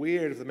would be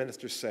weird if the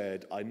minister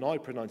said, "I now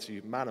pronounce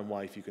you man and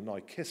wife, you can now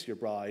kiss your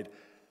bride,"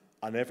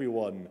 and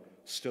everyone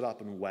stood up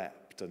and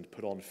wept and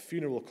put on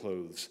funeral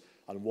clothes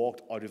and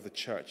walked out of the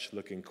church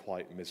looking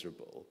quite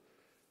miserable.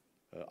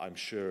 I'm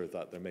sure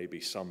that there may be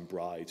some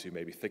brides who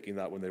may be thinking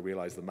that when they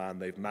realize the man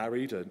they've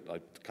married, and I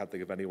can't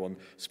think of anyone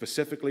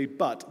specifically,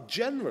 but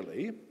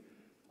generally,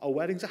 a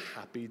wedding's a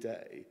happy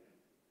day.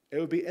 It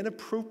would be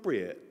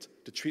inappropriate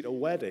to treat a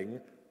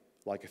wedding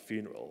like a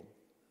funeral,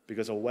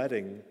 because a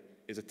wedding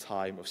is a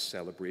time of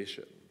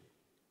celebration.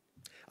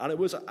 And it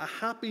was a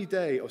happy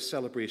day of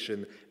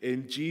celebration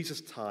in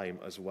Jesus' time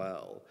as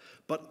well.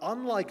 But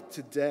unlike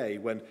today,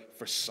 when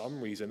for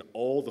some reason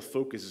all the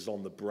focus is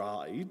on the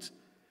bride,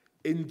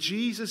 in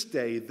Jesus'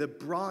 day, the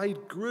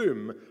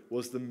bridegroom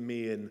was the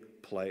main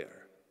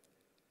player.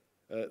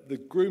 The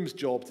groom's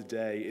job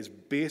today is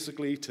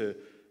basically to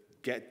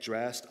get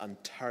dressed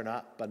and turn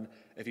up, and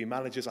if he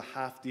manages a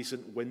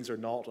half-decent Windsor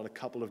knot and a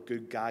couple of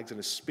good gags in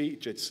his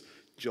speech, it's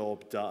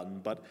job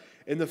done. But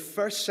in the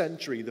first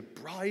century, the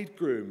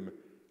bridegroom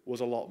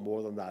was a lot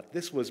more than that.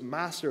 This was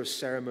master of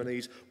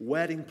ceremonies,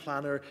 wedding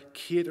planner,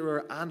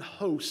 caterer, and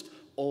host,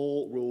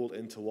 all rolled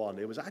into one.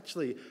 It was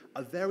actually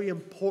a very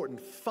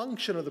important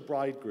function of the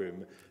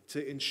bridegroom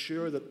to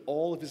ensure that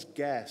all of his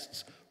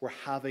guests were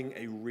having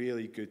a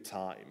really good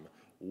time,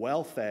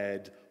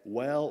 well-fed,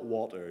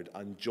 well-watered,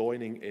 and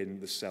joining in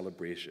the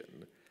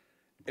celebration.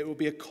 It would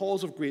be a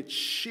cause of great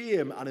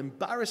shame and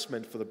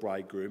embarrassment for the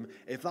bridegroom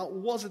if that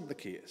wasn't the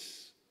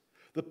case.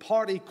 The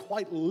party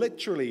quite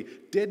literally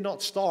did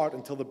not start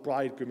until the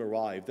bridegroom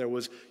arrived. There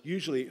was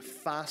usually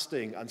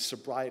fasting and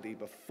sobriety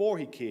before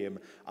he came,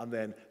 and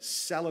then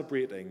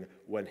celebrating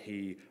when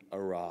he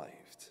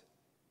arrived.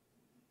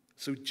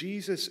 So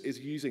Jesus is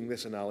using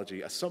this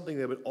analogy as something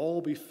they would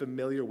all be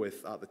familiar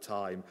with at the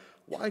time.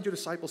 Why aren't your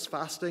disciples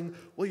fasting?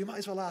 Well, you might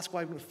as well ask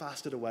why we don't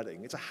fast at a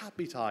wedding. It's a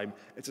happy time.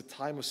 It's a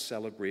time of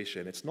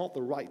celebration. It's not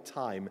the right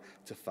time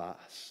to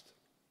fast.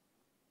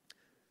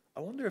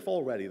 I wonder if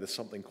already there's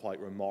something quite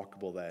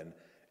remarkable then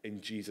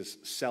in Jesus'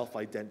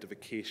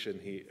 self-identification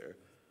here.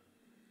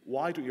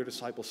 Why don't your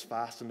disciples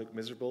fast and look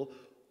miserable?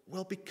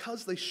 Well,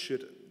 because they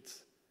shouldn't.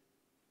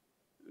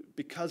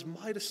 Because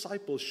my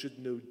disciples should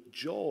know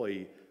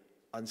joy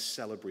and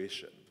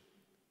celebration.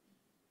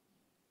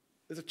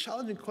 There's a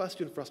challenging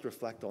question for us to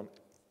reflect on.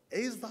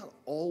 Is that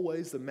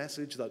always the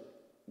message that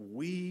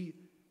we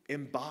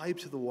imbibe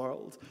to the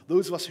world?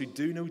 Those of us who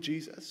do know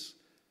Jesus?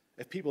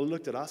 If people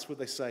looked at us, would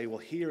they say, well,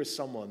 here is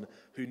someone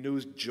who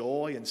knows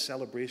joy and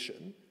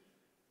celebration?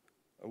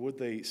 Or would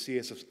they see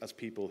us as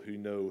people who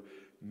know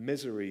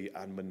misery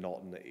and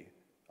monotony?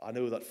 I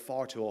know that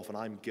far too often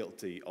I'm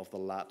guilty of the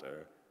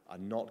latter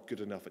and not good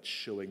enough at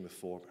showing the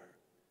former.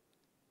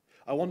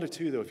 I wonder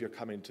too, though, if you're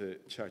coming to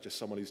church as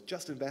someone who's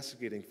just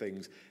investigating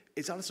things,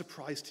 is that a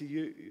surprise to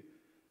you?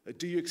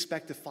 Do you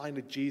expect to find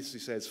a Jesus who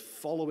says,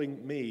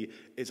 following me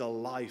is a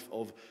life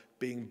of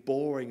being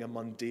boring and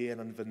mundane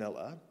and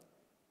vanilla?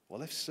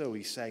 Well, if so,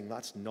 he's saying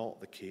that's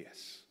not the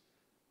case.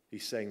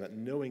 He's saying that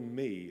knowing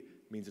me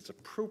means it's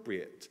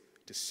appropriate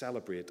to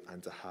celebrate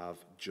and to have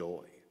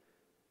joy.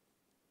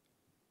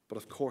 But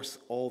of course,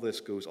 all this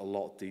goes a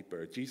lot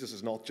deeper. Jesus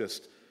is not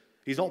just,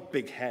 he's not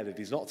big-headed.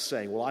 He's not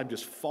saying, well, I'm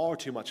just far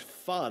too much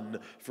fun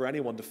for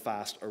anyone to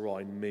fast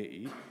around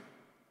me.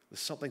 There's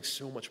something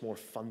so much more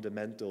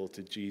fundamental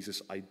to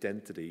Jesus'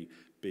 identity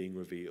being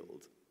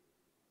revealed.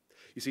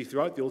 You see,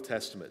 throughout the Old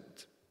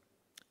Testament,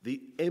 the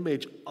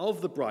image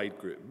of the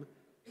bridegroom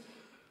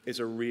is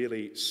a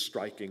really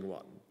striking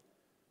one.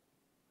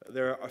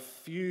 There are a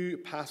few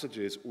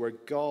passages where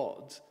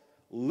God,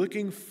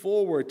 looking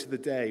forward to the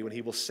day when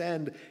he will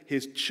send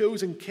his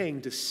chosen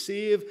king to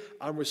save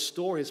and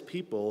restore his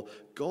people,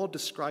 God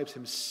describes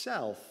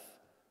himself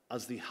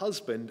as the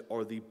husband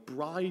or the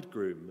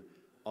bridegroom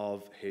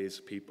of his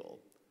people.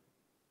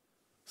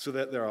 So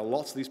that there are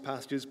lots of these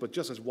passages, but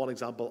just as one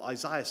example,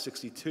 Isaiah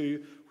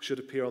 62 should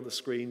appear on the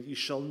screen. You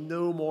shall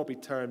no more be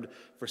termed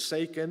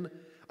forsaken,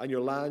 and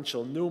your land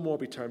shall no more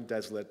be termed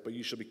desolate, but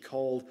you shall be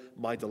called,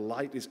 my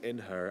delight is in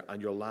her,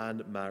 and your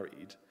land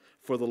married.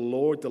 For the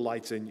Lord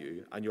delights in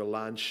you, and your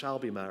land shall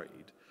be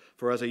married.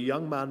 For as a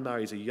young man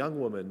marries a young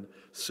woman,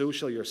 so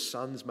shall your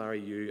sons marry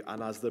you,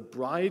 and as the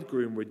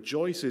bridegroom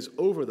rejoices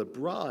over the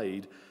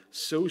bride,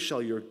 so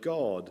shall your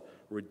God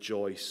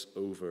rejoice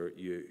over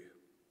you.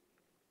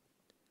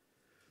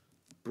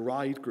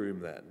 Bridegroom,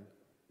 then,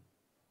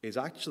 is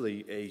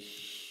actually a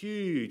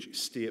huge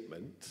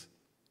statement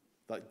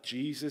that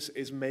Jesus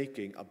is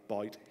making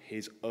about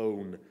his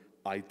own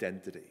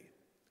identity.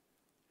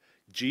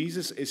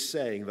 Jesus is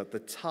saying that the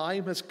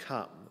time has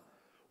come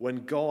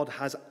when God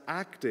has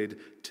acted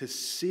to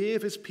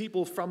save his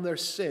people from their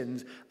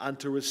sins and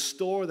to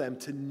restore them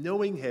to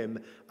knowing him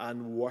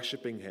and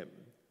worshiping him.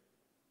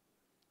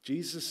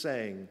 Jesus is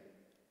saying,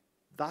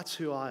 that's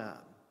who I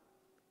am.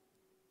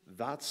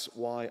 That's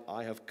why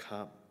I have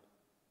come.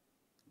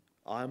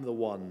 I am the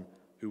one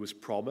who was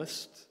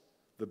promised,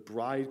 the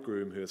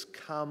bridegroom who has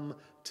come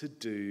to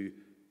do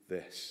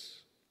this.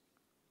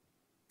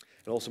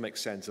 It also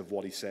makes sense of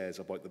what he says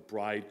about the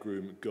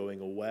bridegroom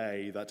going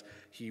away, that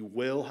he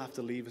will have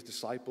to leave his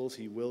disciples,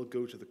 he will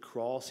go to the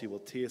cross, he will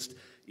taste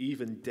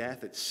even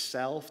death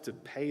itself to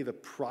pay the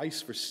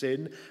price for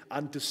sin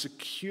and to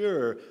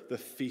secure the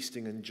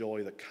feasting and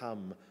joy that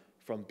come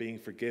from being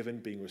forgiven,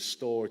 being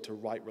restored to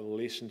right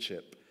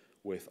relationship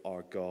with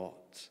our God.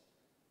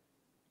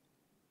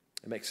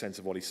 It makes sense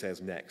of what he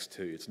says next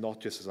too. It's not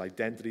just his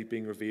identity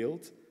being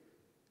revealed,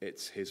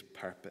 it's his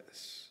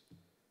purpose.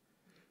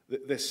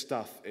 This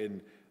stuff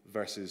in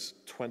verses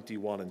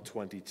 21 and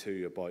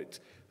 22 about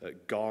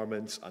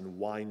garments and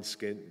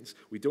wineskins,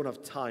 we don't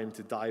have time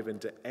to dive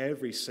into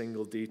every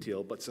single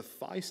detail, but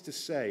suffice to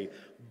say,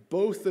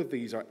 both of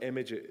these are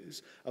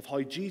images of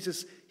how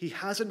Jesus, he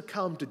hasn't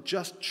come to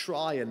just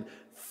try and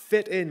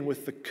fit in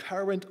with the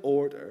current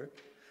order.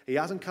 He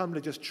hasn't come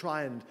to just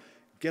try and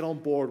get on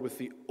board with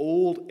the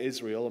old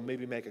Israel and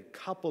maybe make a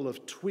couple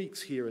of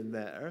tweaks here and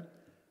there.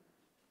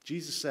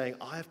 Jesus is saying,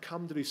 I have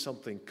come to do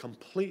something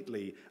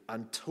completely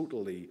and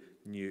totally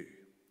new.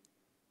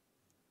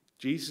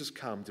 Jesus has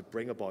come to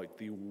bring about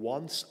the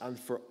once and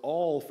for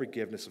all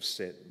forgiveness of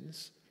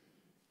sins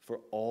for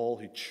all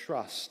who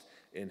trust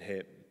in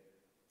him,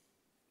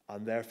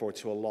 and therefore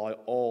to allow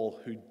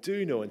all who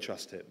do know and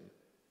trust him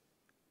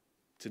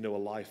to know a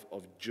life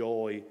of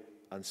joy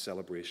and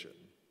celebration.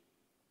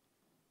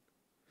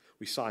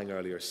 We sang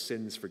earlier,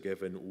 sins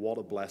forgiven. What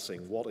a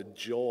blessing. What a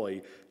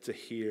joy to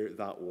hear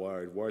that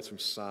word. Words from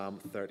Psalm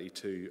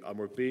 32. And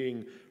we're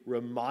being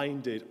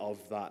reminded of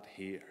that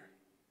here.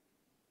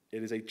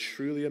 It is a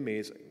truly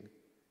amazing,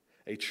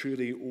 a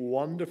truly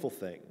wonderful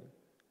thing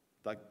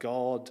that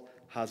God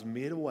has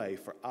made a way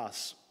for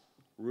us,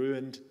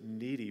 ruined,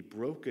 needy,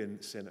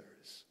 broken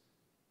sinners,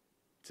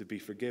 to be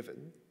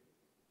forgiven,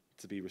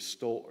 to be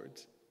restored,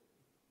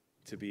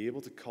 to be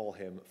able to call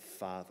him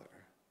Father.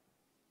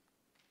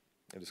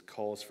 It is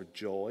cause for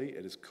joy,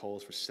 it is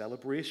cause for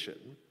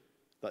celebration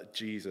that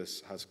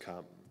Jesus has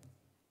come.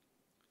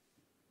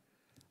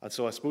 And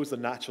so I suppose the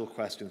natural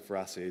question for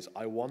us is,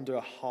 I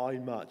wonder how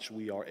much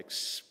we are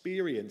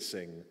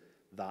experiencing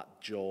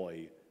that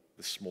joy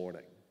this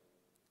morning.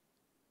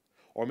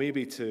 Or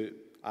maybe to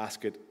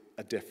ask it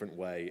a different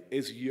way,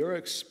 is your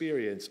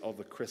experience of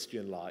the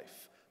Christian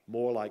life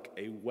more like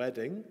a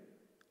wedding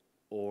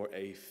or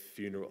a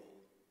funeral?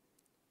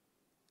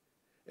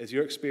 Is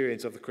your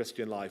experience of the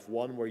Christian life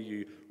one where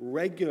you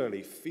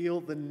regularly feel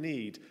the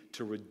need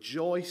to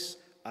rejoice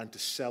and to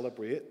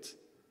celebrate,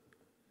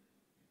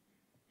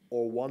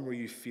 or one where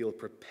you feel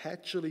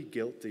perpetually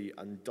guilty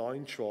and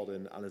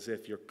downtrodden and as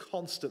if you're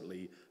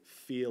constantly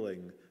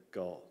feeling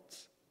God?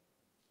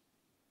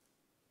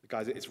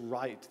 Guys, it's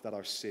right that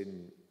our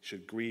sin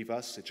should grieve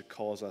us, it should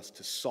cause us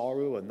to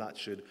sorrow, and that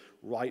should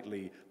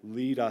rightly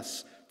lead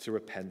us to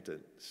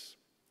repentance,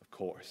 of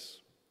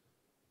course.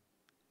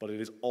 But it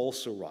is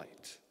also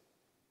right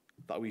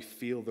that we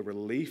feel the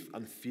relief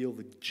and feel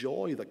the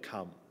joy that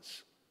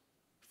comes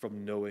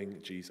from knowing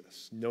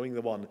Jesus, knowing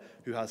the one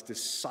who has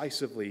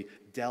decisively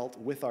dealt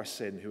with our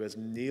sin, who has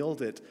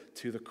nailed it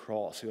to the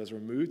cross, who has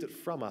removed it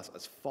from us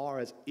as far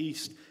as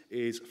east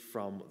is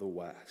from the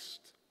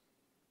west.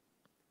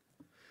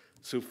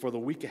 So for the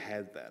week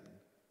ahead then,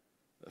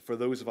 for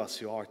those of us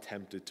who are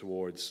tempted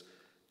towards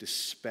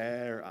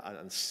despair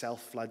and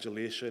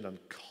self-flagellation and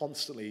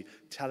constantly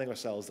telling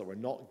ourselves that we're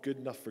not good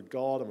enough for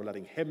God and we're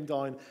letting him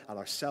down and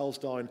ourselves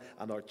down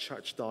and our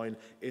church down,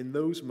 in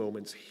those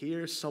moments,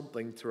 here's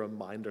something to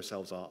remind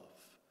ourselves of.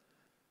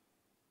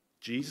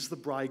 Jesus the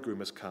bridegroom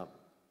has come.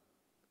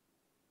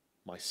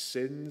 My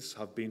sins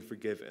have been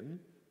forgiven,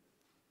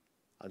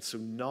 and so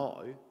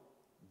now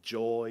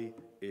joy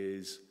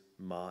is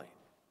mine.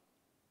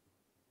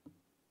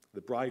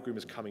 The bridegroom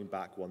is coming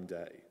back one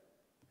day.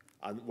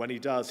 And when he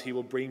does, he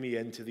will bring me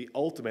into the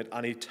ultimate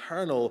and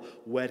eternal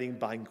wedding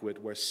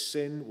banquet where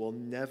sin will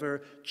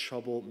never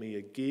trouble me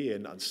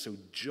again. And so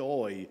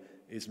joy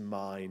is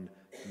mine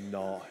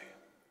now.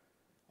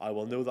 I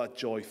will know that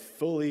joy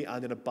fully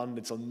and in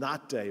abundance on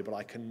that day, but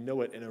I can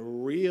know it in a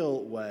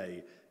real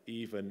way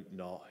even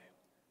now.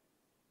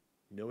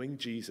 Knowing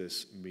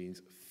Jesus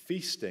means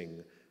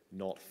feasting,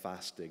 not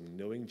fasting.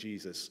 Knowing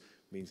Jesus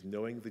means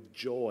knowing the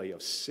joy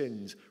of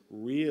sins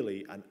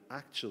really and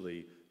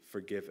actually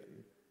forgiven.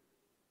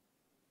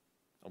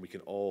 And we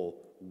can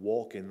all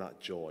walk in that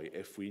joy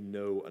if we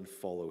know and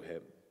follow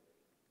him.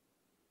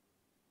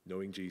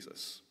 Knowing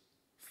Jesus.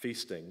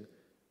 Feasting,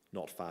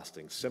 not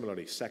fasting.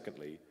 Similarly,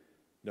 secondly,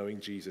 knowing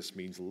Jesus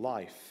means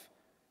life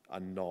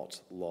and not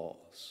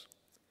laws.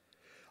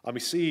 And we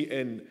see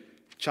in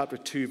chapter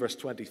 2, verse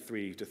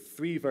 23 to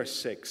 3, verse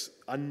 6,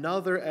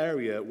 another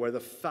area where the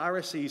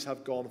Pharisees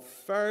have gone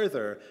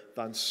further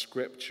than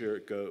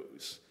Scripture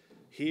goes.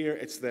 Here,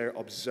 it's their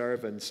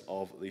observance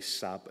of the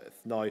Sabbath.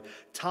 Now,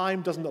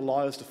 time doesn't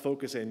allow us to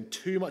focus in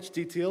too much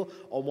detail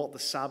on what the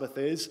Sabbath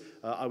is.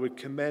 I would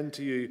commend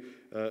to you,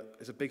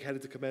 is it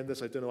big-headed to commend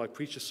this? I don't know. I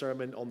preached a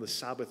sermon on the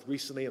Sabbath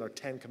recently in our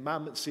 10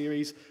 Commandments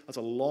series. That's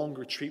a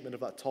longer treatment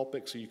of that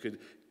topic, so you could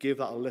give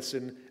that a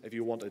listen if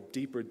you want a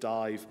deeper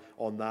dive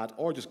on that,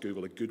 or just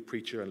Google a good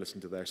preacher and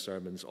listen to their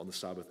sermons on the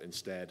Sabbath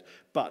instead.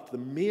 But the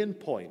main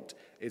point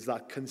is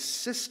that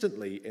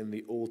consistently in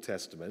the Old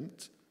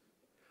Testament,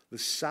 the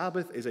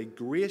Sabbath is a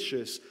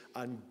gracious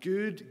and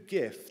good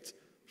gift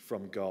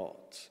from God,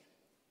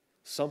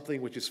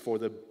 something which is for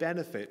the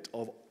benefit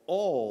of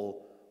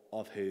all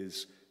of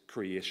his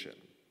creation.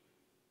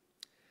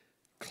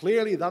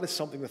 Clearly, that is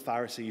something the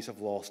Pharisees have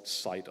lost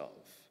sight of.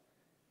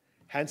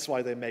 Hence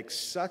why they make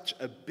such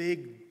a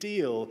big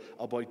deal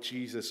about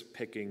Jesus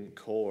picking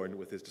corn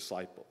with his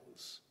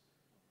disciples.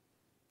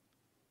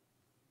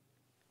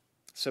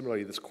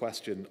 Similarly, this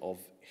question of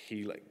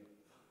healing.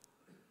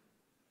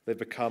 They've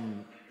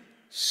become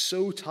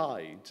so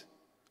tied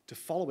to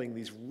following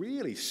these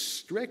really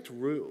strict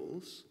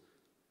rules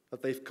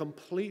that they've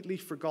completely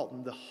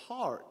forgotten the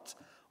heart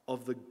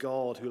of the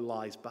God who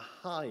lies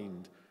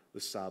behind the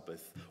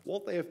Sabbath.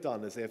 What they have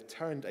done is they have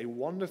turned a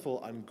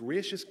wonderful and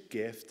gracious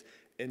gift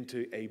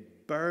into a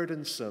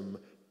burdensome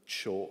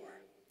chore.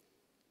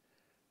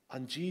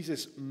 And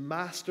Jesus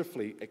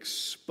masterfully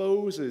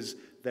exposes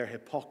their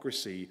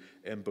hypocrisy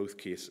in both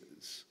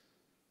cases.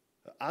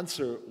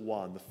 Answer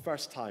one, the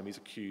first time he's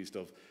accused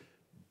of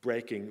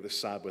breaking the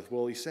Sabbath.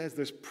 Well, he says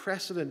there's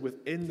precedent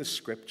within the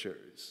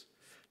Scriptures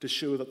to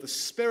show that the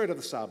spirit of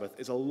the Sabbath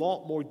is a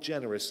lot more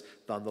generous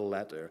than the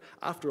letter.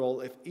 After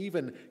all, if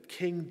even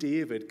King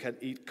David can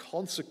eat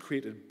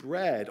consecrated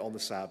bread on the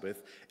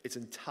Sabbath, it's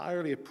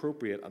entirely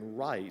appropriate and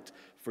right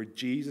for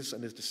Jesus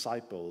and his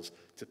disciples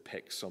to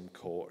pick some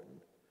corn.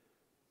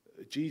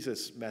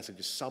 Jesus' message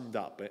is summed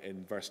up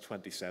in verse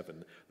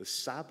 27. The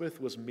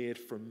Sabbath was made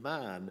for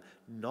man,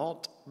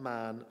 not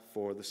man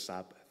for the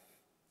Sabbath.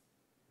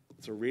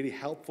 It's a really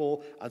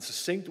helpful and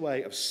succinct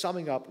way of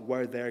summing up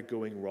where they're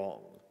going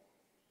wrong.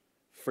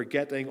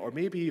 Forgetting or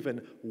maybe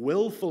even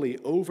willfully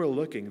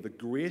overlooking the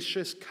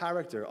gracious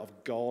character of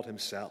God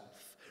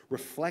himself.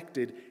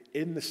 reflected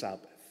in the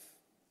Sabbath.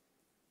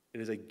 It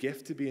is a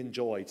gift to be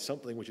enjoyed,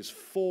 something which is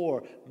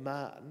for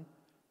man,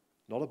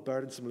 not a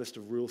burdensome list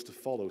of rules to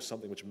follow,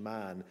 something which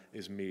man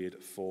is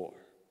made for.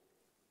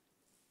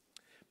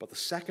 But the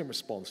second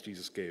response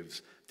Jesus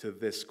gives to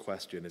this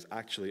question is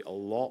actually a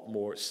lot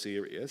more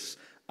serious,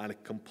 and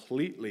it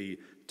completely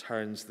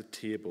turns the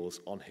tables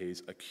on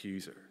his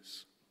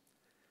accusers.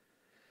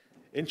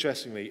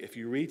 Interestingly, if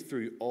you read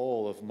through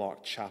all of Mark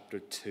chapter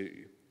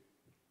 2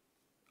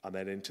 and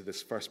then into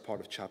this first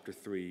part of chapter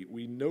 3,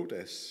 we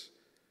notice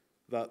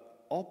that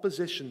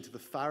opposition to the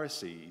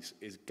Pharisees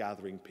is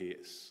gathering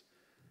pace.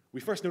 We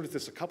first noticed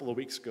this a couple of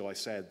weeks ago. I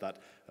said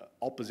that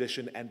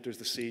opposition enters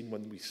the scene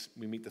when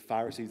we meet the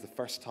Pharisees the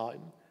first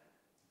time.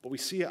 But we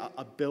see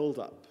a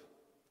build-up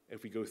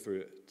if we go through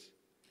it.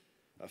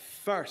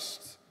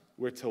 First,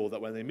 we're told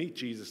that when they meet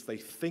Jesus, they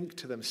think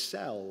to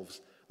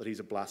themselves that he's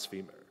a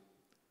blasphemer.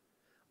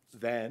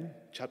 Then,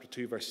 chapter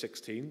 2, verse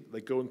 16,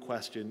 they go and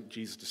question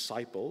Jesus'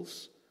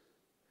 disciples.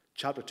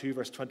 Chapter 2,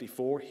 verse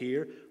 24,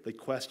 here, they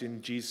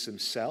question Jesus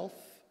himself.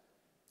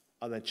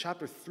 And then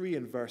chapter 3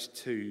 and verse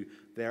 2,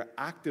 they're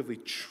actively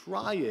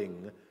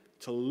trying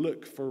to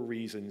look for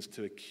reasons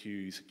to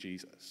accuse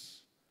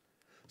Jesus.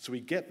 So we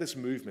get this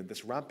movement,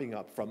 this ramping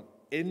up from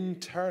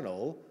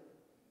internal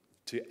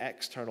to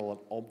external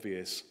and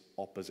obvious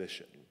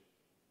opposition.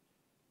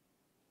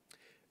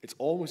 It's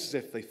almost as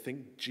if they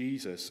think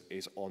Jesus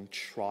is on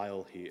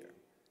trial here.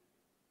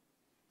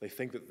 They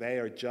think that they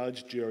are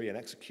judge, jury, and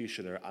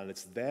executioner, and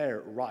it's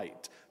their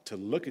right to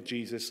look at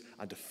Jesus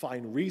and to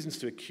find reasons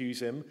to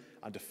accuse him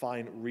and to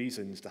find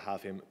reasons to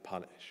have him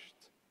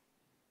punished.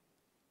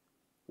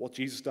 What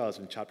Jesus does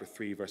in chapter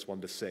 3, verse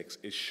 1 to 6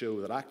 is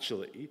show that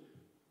actually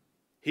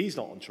he's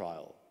not on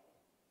trial.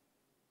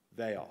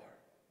 They are.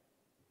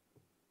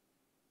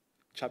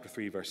 Chapter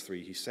 3, verse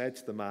 3, he said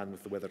to the man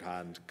with the withered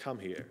hand, "Come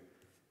here."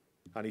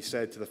 And he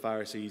said to the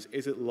Pharisees,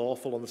 "Is it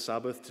lawful on the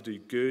Sabbath to do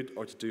good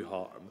or to do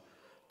harm,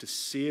 to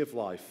save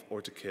life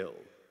or to kill?"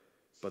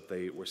 But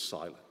they were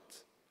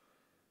silent.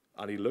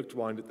 And he looked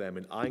round at them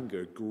in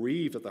anger,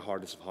 grieved at their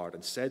hardness of heart,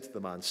 and said to the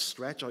man,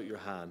 "Stretch out your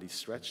hand." He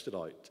stretched it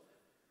out,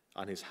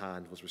 and his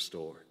hand was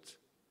restored.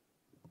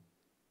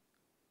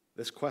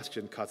 This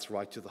question cuts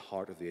right to the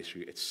heart of the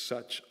issue. It's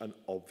such an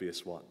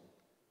obvious one.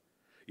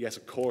 Yes,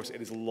 of course,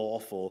 it is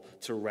lawful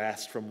to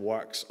rest from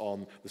works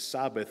on the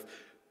Sabbath,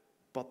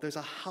 but there's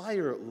a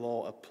higher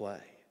law at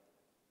play.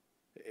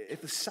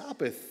 If the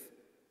Sabbath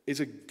is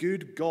a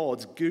good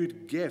God's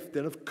good gift,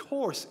 then of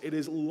course it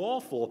is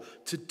lawful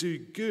to do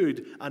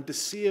good and to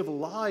save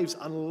lives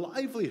and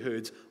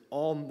livelihoods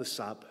on the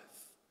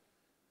Sabbath.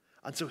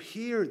 And so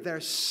here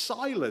their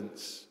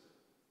silence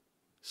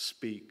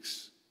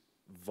speaks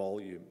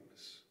volumes.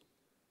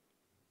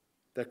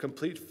 Their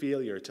complete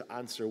failure to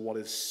answer what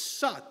is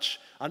such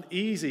an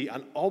easy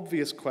and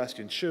obvious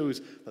question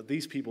shows that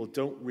these people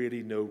don't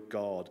really know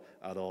God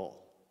at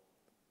all.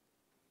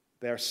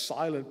 They're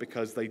silent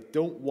because they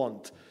don't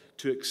want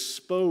to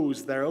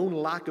expose their own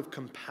lack of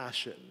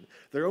compassion,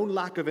 their own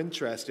lack of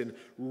interest in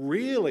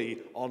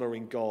really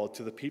honoring God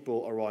to the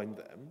people around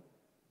them.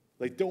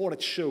 They don't want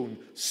it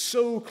shown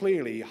so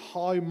clearly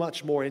how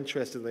much more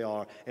interested they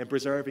are in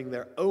preserving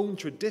their own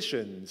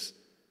traditions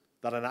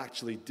than in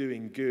actually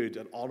doing good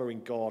and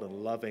honoring God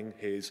and loving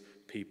his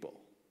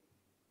people.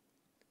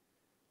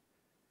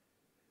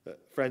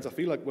 Friends, I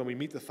feel like when we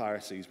meet the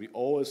Pharisees, we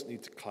always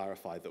need to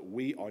clarify that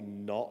we are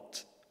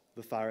not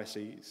the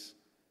Pharisees.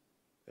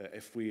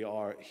 If we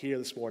are here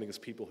this morning as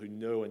people who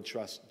know and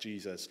trust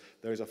Jesus,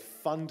 there is a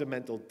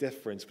fundamental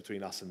difference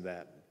between us and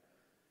them.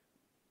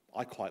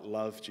 I quite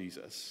love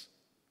Jesus.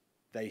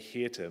 They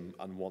hate him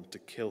and want to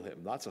kill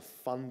him. That's a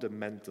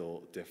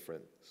fundamental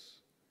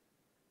difference.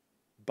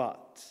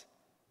 But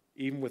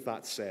even with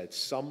that said,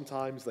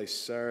 sometimes they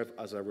serve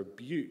as a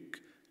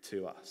rebuke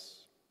to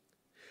us.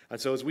 And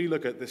so as we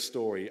look at this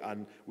story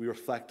and we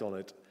reflect on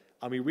it,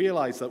 and we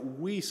realize that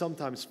we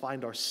sometimes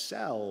find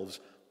ourselves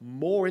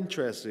more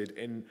interested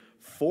in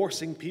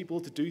forcing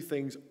people to do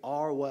things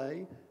our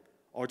way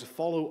or to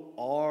follow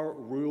our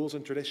rules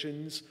and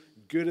traditions,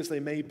 good as they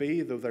may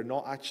be, though they're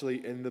not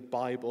actually in the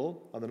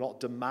Bible and they're not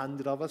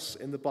demanded of us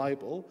in the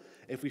Bible,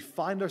 if we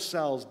find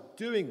ourselves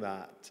doing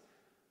that,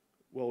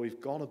 well,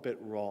 we've gone a bit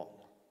wrong.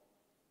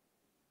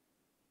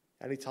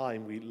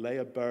 Anytime we lay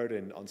a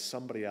burden on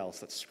somebody else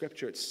that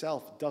Scripture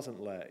itself doesn't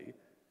lay,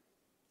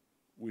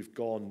 we've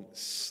gone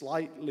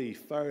slightly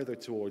further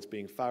towards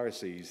being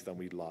Pharisees than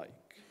we'd like.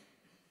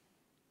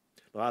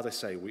 Now, as I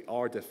say, we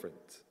are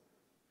different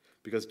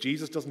because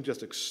Jesus doesn't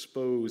just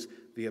expose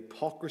the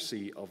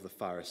hypocrisy of the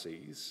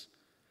Pharisees.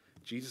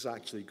 Jesus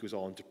actually goes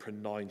on to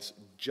pronounce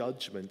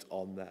judgment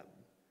on them.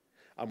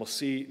 And we'll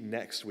see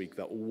next week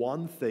that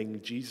one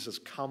thing Jesus has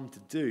come to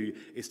do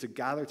is to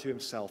gather to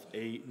himself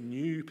a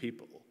new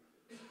people,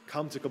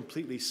 come to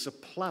completely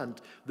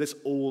supplant this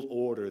old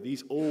order,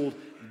 these old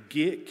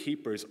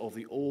gatekeepers of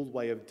the old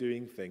way of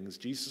doing things.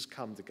 Jesus has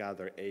come to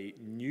gather a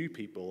new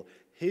people,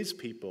 his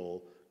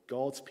people,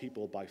 God's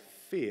people by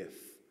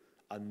faith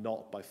and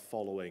not by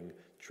following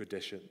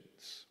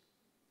traditions.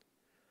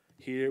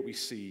 Here we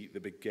see the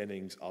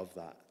beginnings of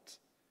that.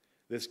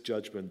 This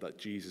judgment that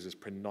Jesus is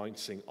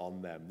pronouncing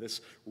on them,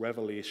 this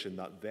revelation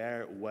that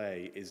their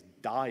way is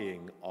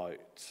dying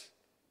out.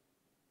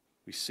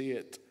 We see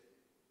it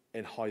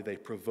in how they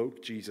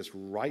provoke Jesus'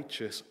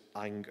 righteous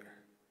anger,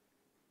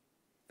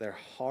 their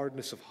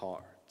hardness of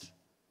heart,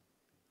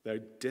 their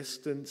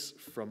distance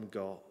from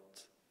God,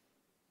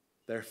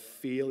 their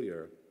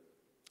failure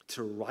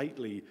to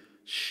rightly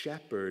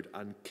shepherd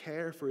and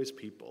care for his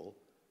people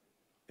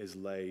is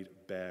laid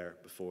bare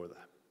before them.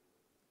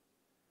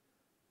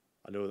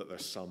 I know that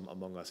there's some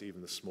among us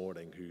even this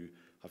morning who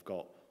have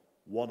got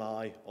one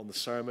eye on the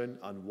sermon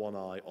and one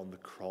eye on the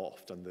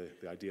croft and the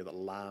idea that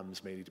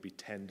lambs may need to be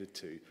tended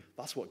to.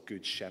 That's what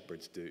good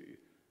shepherds do.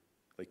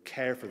 They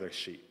care for their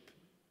sheep.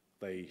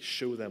 They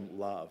show them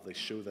love. They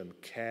show them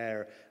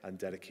care and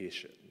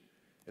dedication.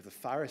 If the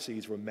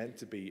Pharisees were meant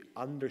to be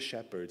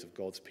under-shepherds of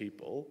God's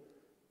people,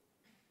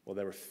 well,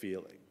 they were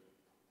failing.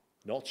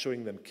 Not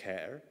showing them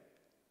care,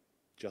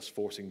 just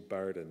forcing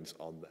burdens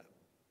on them.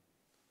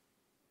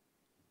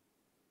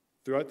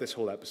 Throughout this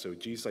whole episode,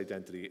 Jesus'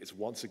 identity is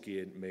once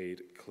again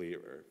made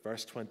clearer.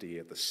 Verse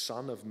 28, the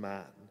Son of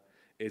Man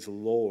is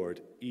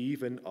Lord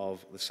even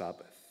of the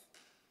Sabbath.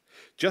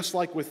 Just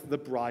like with the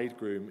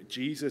bridegroom,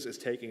 Jesus is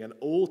taking an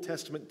Old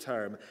Testament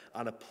term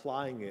and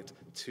applying it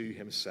to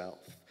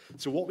himself.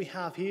 So what we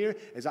have here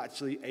is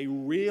actually a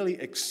really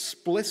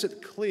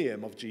explicit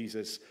claim of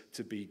Jesus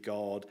to be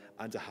God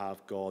and to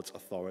have God's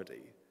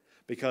authority.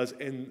 Because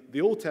in the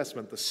Old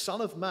Testament, the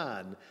Son of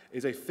Man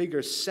is a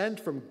figure sent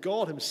from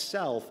God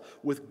himself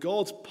with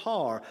God's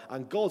power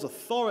and God's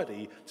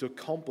authority to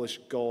accomplish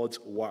God's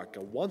work.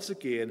 And once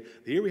again,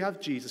 here we have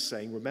Jesus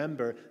saying,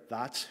 remember,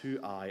 that's who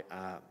I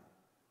am.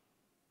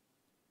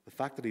 The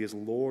fact that he is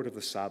Lord of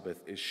the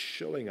Sabbath is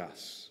showing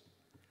us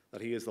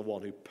that he is the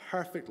one who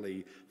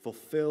perfectly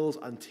fulfills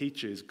and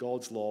teaches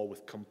God's law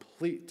with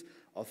complete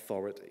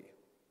authority.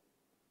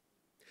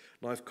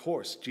 Now, of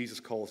course, Jesus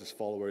calls his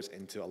followers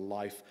into a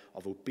life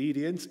of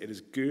obedience. It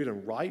is good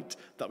and right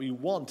that we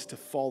want to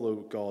follow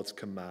God's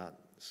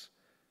commands.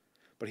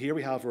 But here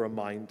we have a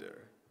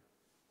reminder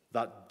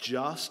that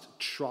just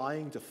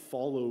trying to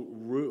follow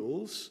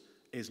rules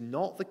is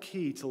not the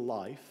key to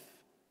life.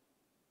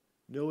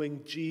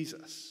 Knowing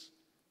Jesus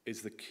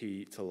is the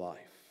key to life.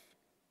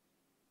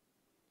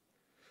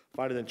 I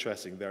find it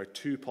interesting. There are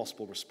two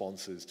possible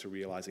responses to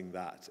realizing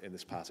that in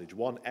this passage.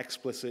 One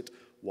explicit,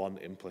 one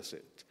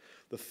implicit.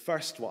 The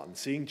first one,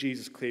 seeing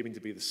Jesus claiming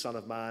to be the Son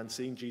of Man,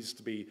 seeing Jesus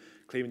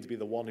claiming to be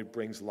the one who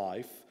brings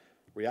life.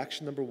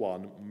 Reaction number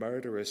one,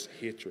 murderous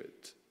hatred.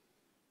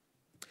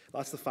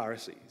 That's the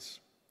Pharisees.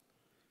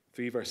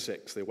 3 verse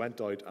 6, they went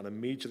out and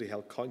immediately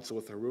held counsel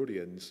with the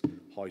Herodians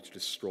how to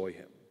destroy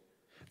him.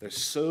 They're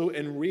so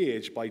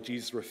enraged by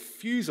Jesus'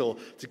 refusal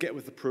to get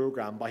with the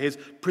program, by his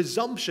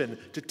presumption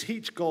to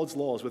teach God's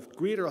laws with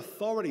greater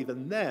authority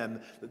than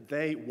them, that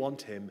they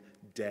want him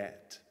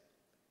dead.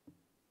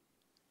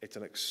 It's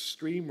an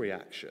extreme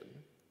reaction.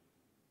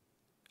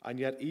 And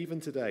yet, even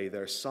today,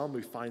 there are some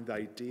who find the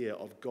idea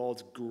of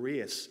God's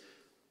grace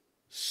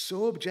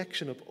so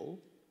objectionable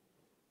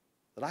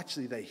that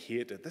actually they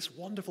hate it. This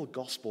wonderful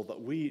gospel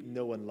that we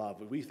know and love,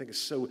 that we think is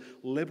so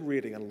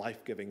liberating and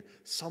life-giving,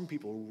 some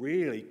people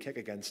really kick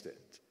against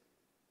it.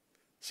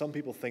 Some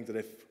people think that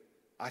if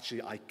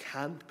actually I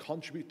can't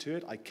contribute to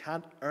it, I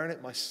can't earn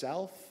it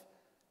myself,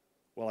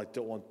 well, I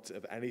don't want to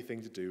have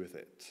anything to do with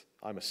it.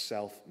 I'm a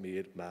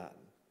self-made man.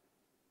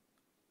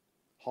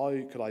 How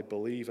could I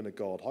believe in a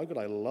God? How could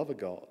I love a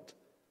God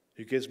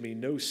who gives me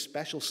no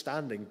special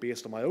standing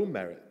based on my own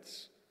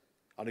merits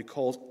and who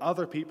calls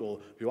other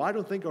people who I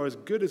don't think are as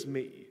good as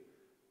me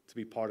to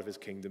be part of his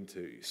kingdom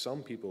too?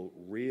 Some people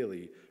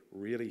really,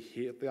 really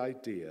hate the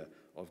idea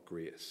of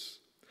grace.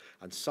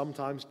 And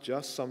sometimes,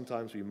 just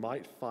sometimes, we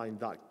might find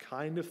that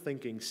kind of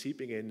thinking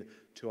seeping in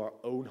to our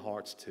own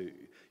hearts too.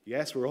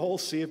 Yes, we're all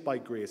saved by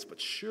grace,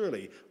 but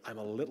surely I'm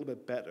a little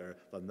bit better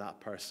than that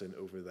person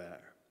over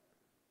there.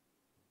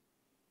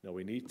 No,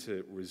 we need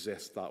to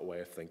resist that way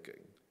of thinking.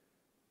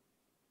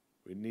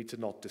 We need to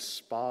not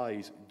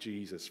despise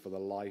Jesus for the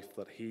life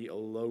that he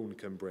alone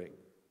can bring.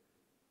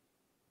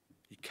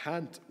 You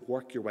can't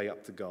work your way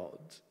up to God,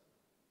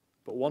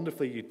 but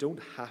wonderfully, you don't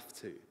have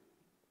to.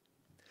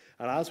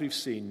 And as we've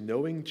seen,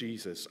 knowing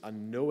Jesus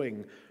and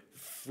knowing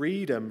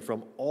freedom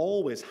from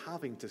always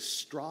having to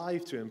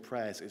strive to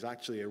impress is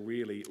actually a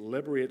really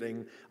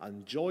liberating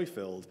and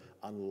joy-filled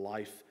and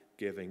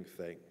life-giving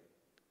thing.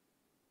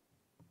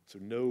 So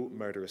no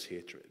murderous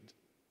hatred.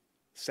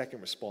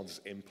 Second response is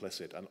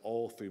implicit, and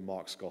all through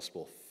Mark's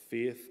gospel,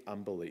 faith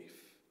and belief.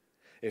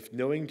 If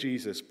knowing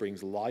Jesus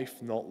brings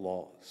life, not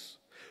laws,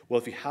 well,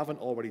 if you haven't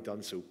already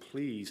done so,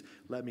 please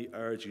let me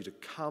urge you to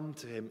come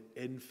to him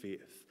in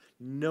faith,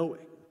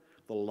 knowing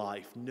the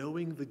life,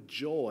 knowing the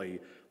joy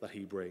that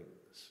he brings.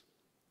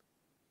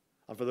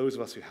 And for those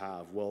of us who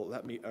have, well,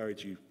 let me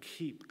urge you,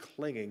 keep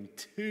clinging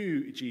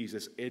to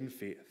Jesus in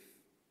faith.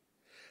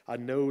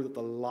 And know that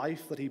the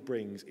life that he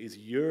brings is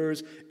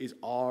yours, is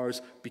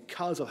ours,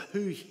 because of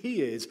who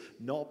he is,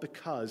 not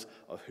because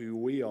of who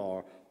we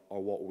are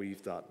or what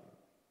we've done.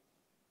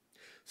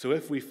 So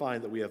if we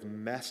find that we have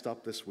messed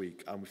up this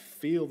week and we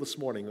feel this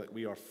morning that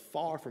we are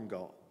far from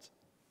God,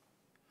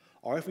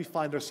 or if we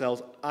find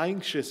ourselves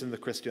anxious in the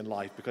Christian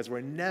life because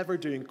we're never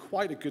doing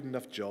quite a good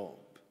enough job,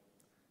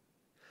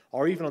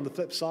 or even on the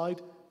flip side,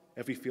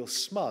 if we feel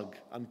smug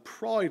and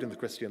proud in the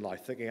Christian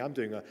life, thinking I'm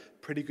doing a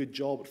pretty good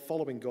job at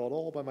following God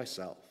all by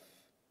myself,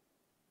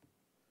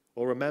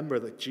 well, remember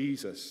that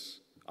Jesus,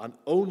 and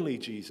only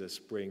Jesus,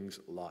 brings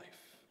life.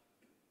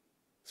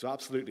 So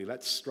absolutely,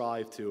 let's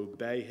strive to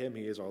obey him.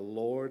 He is our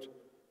Lord.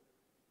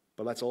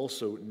 But let's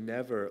also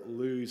never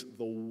lose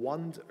the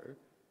wonder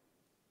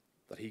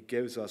that he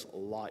gives us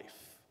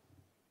life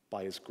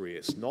by his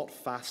grace. Not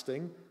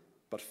fasting,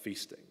 but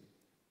feasting.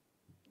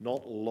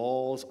 Not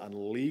laws and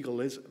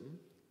legalism,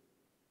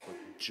 but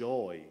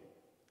joy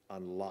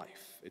and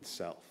life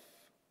itself.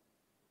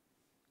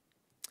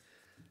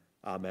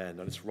 Amen.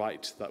 And it's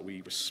right that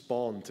we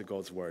respond to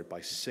God's word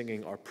by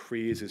singing our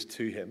praises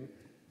to him.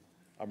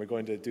 And we're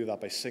going to do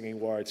that by singing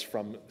words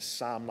from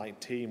Psalm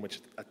 19, which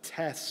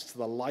attests to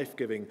the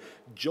life-giving,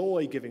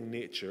 joy-giving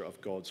nature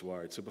of God's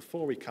word. So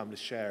before we come to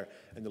share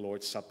in the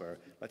Lord's Supper,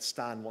 let's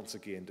stand once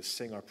again to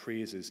sing our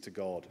praises to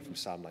God from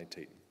Psalm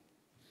 19.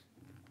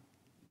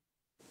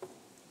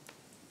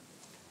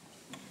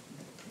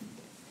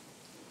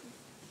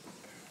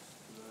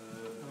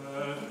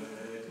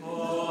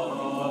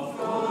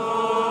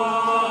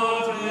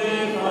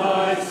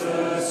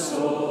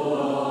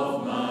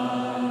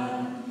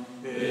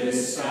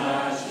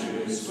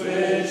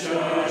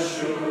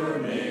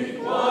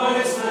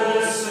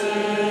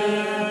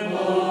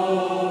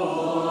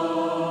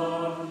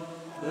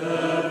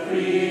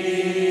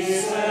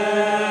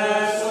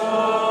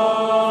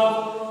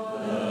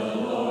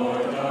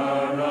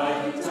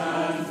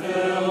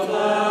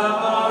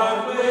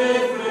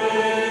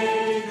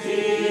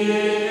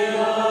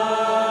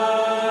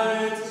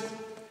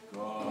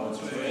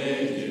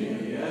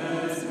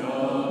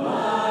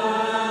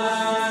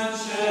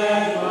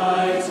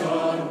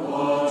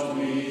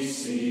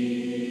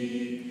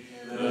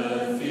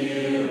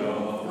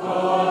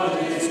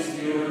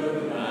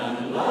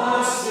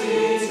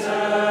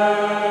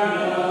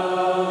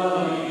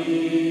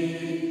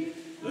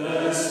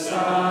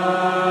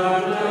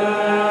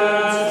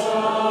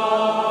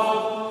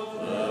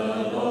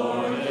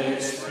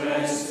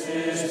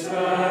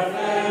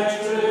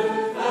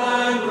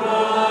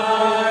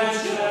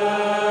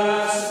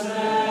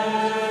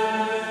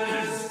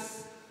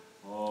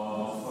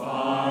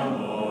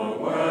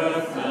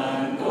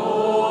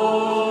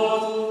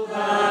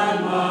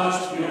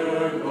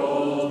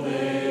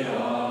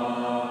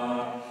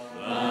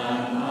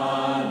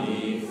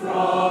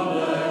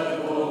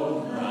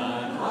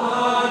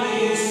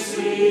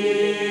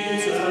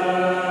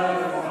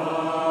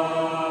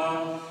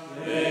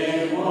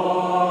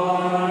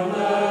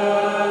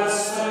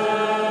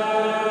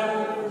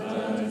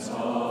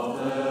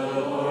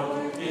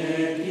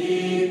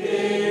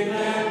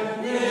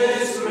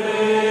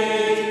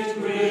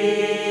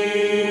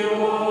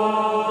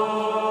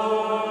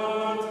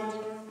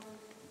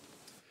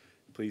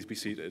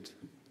 Seated.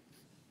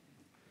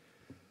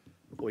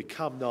 We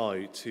come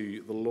now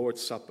to the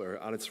Lord's Supper,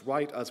 and it's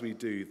right as we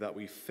do that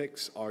we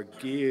fix our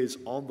gaze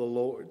on the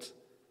Lord,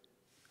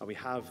 and we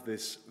have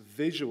this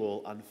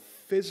visual and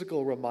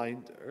physical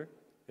reminder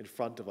in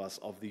front of us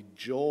of the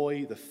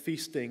joy, the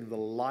feasting, the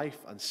life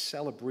and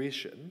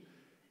celebration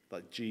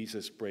that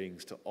Jesus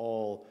brings to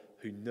all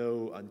who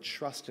know and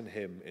trust in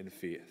him in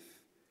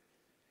faith.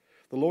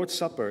 The Lord's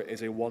Supper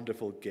is a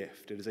wonderful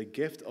gift. It is a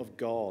gift of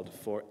God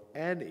for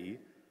any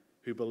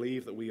who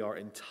believe that we are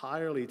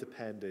entirely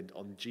dependent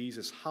on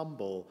Jesus'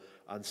 humble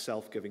and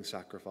self-giving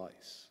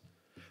sacrifice.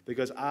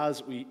 Because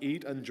as we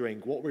eat and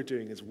drink, what we're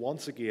doing is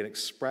once again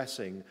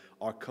expressing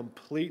our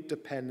complete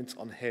dependence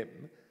on him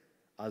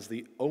as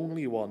the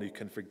only one who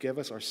can forgive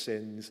us our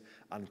sins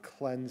and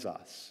cleanse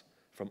us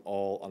from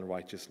all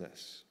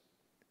unrighteousness.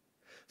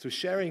 So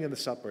sharing in the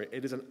supper,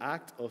 it is an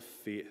act of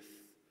faith.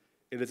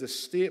 It is a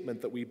statement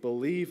that we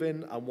believe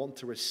in and want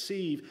to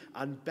receive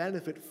and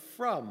benefit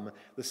from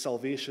the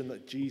salvation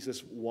that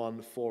Jesus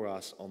won for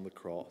us on the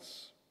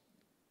cross.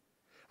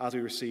 As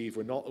we receive,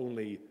 we're not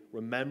only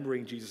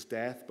remembering Jesus'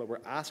 death, but we're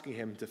asking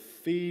him to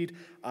feed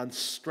and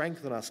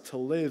strengthen us to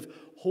live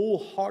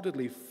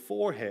wholeheartedly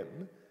for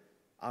him,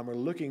 and we're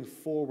looking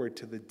forward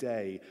to the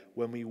day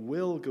when we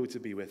will go to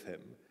be with him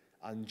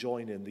and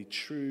join in the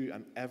true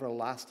and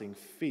everlasting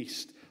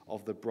feast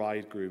of the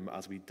bridegroom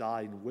as we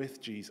dine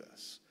with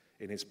Jesus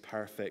in his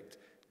perfect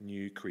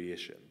new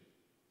creation.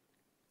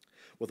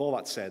 With all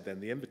that said, then,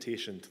 the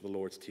invitation to the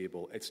Lord's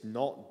table, it's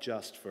not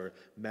just for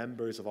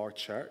members of our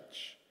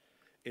church.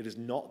 It is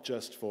not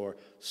just for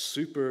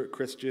super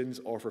Christians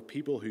or for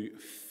people who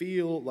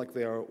feel like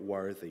they are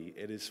worthy.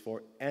 It is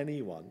for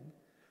anyone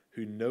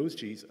who knows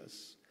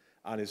Jesus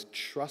and is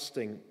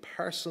trusting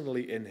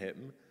personally in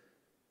him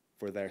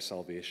for their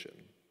salvation.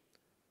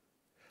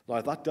 Now,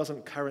 if that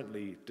doesn't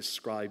currently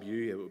describe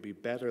you, it would be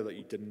better that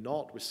you did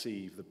not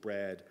receive the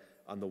bread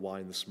and the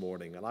wine this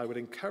morning. And I would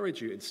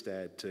encourage you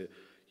instead to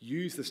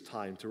use this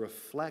time to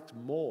reflect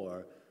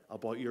more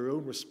about your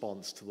own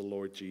response to the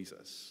Lord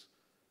Jesus.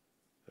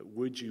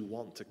 Would you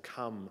want to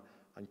come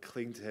and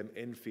cling to him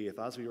in faith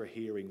as we were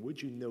hearing?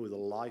 Would you know the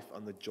life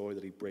and the joy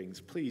that he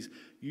brings? Please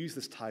use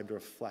this time to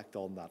reflect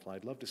on that, and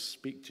I'd love to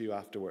speak to you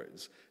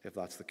afterwards if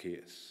that's the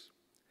case.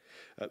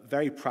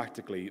 Very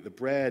practically, the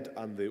bread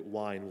and the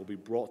wine will be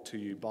brought to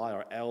you by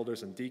our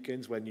elders and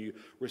deacons. When you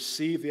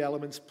receive the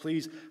elements,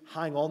 please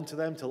hang on to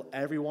them till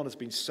everyone has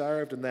been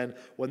served. And then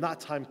when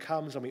that time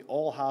comes and we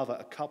all have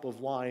a cup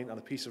of wine and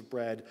a piece of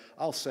bread,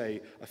 I'll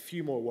say a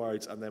few more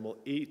words and then we'll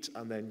eat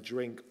and then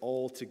drink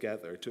all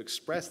together to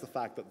express the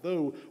fact that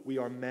though we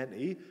are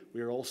many,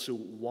 we are also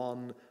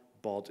one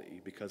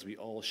body because we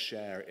all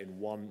share in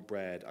one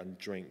bread and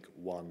drink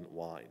one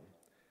wine.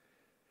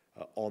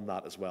 On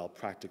that as well,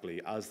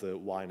 practically, as the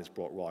wine is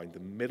brought round, the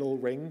middle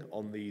ring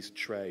on these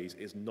trays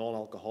is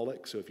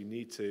non-alcoholic, so if you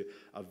need to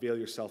avail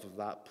yourself of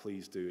that,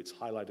 please do. It's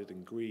highlighted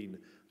in green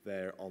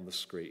there on the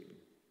screen.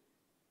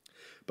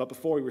 But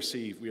before we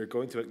receive, we are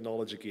going to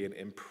acknowledge again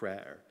in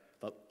prayer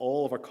that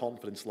all of our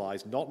confidence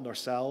lies not in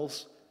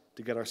ourselves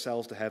to get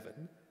ourselves to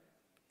heaven,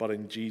 but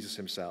in Jesus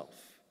himself.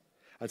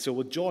 And so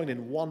we'll join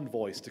in one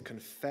voice to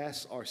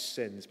confess our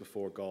sins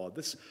before God.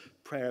 This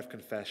prayer of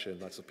confession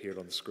that's appeared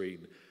on the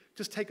screen,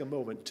 just take a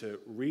moment to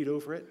read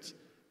over it,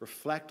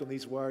 reflect on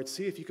these words,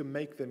 see if you can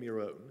make them your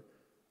own,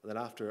 and then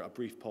after a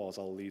brief pause,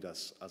 I'll lead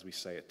us as we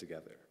say it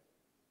together.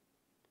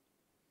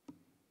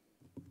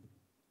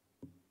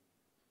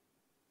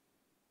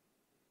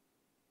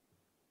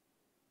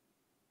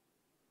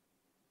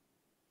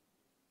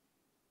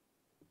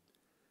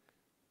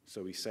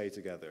 So we say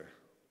together,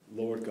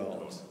 Lord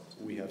God,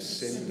 we have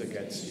sinned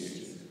against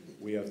you.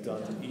 We have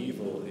done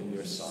evil in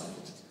your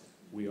sight.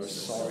 We are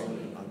sorry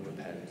and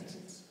repent.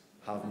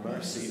 Have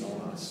mercy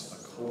on us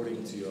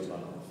according to your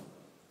love.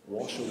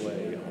 Wash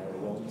away our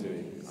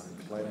wrongdoing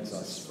and cleanse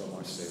us from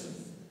our sin.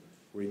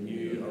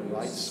 Renew a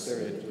right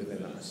spirit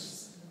within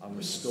us and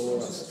restore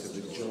us to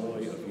the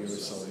joy of your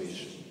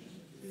salvation.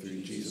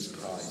 Through Jesus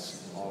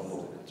Christ our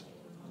Lord.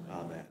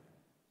 Amen.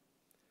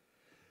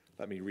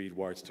 Let me read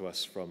words to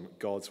us from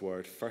God's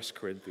word, 1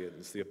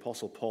 Corinthians. The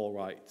Apostle Paul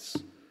writes,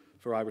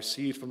 "For I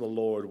received from the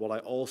Lord what I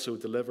also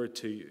delivered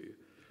to you,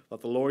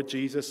 that the Lord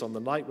Jesus, on the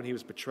night when he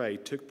was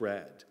betrayed, took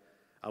bread.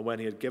 And when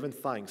he had given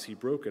thanks, he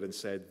broke it and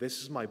said,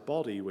 'This is my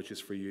body, which is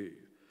for you.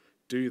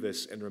 Do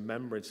this in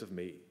remembrance of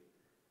me.'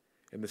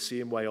 In the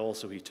same way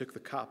also he took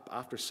the cup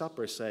after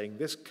supper, saying,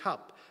 'This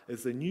cup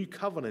is the new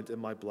covenant in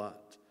my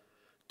blood.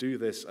 Do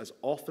this as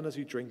often as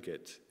you drink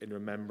it in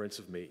remembrance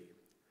of me.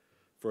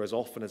 For as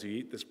often as you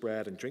eat this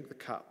bread and drink the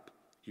cup,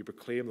 you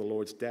proclaim the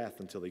Lord's death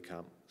until he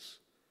comes.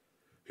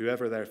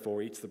 Whoever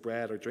therefore eats the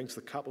bread or drinks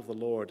the cup of the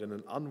Lord in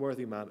an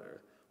unworthy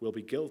manner will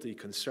be guilty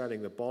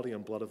concerning the body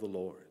and blood of the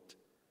Lord.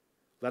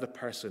 Let a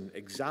person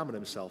examine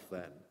himself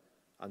then,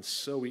 and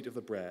so eat of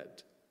the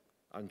bread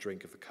and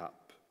drink of the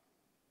cup."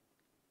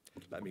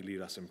 Let me lead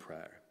us in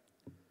prayer.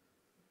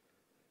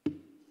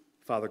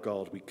 Father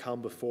God, we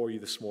come before you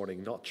this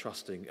morning not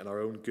trusting in our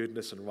own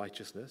goodness and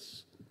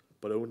righteousness,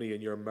 but only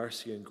in your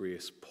mercy and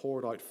grace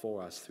poured out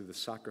for us through the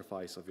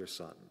sacrifice of your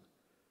Son.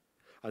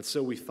 And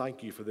so we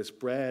thank you for this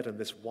bread and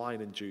this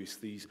wine and juice,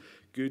 these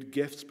good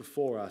gifts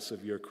before us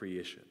of your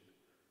creation.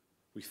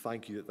 We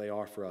thank you that they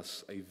are for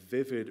us a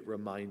vivid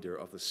reminder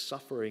of the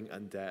suffering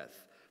and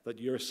death that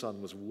your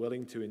Son was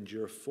willing to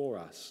endure for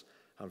us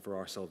and for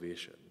our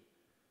salvation.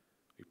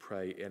 We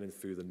pray in and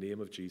through the name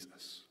of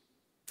Jesus.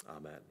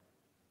 Amen.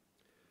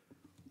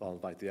 I'll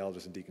invite the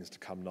elders and deacons to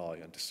come now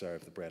and to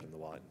serve the bread and the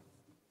wine.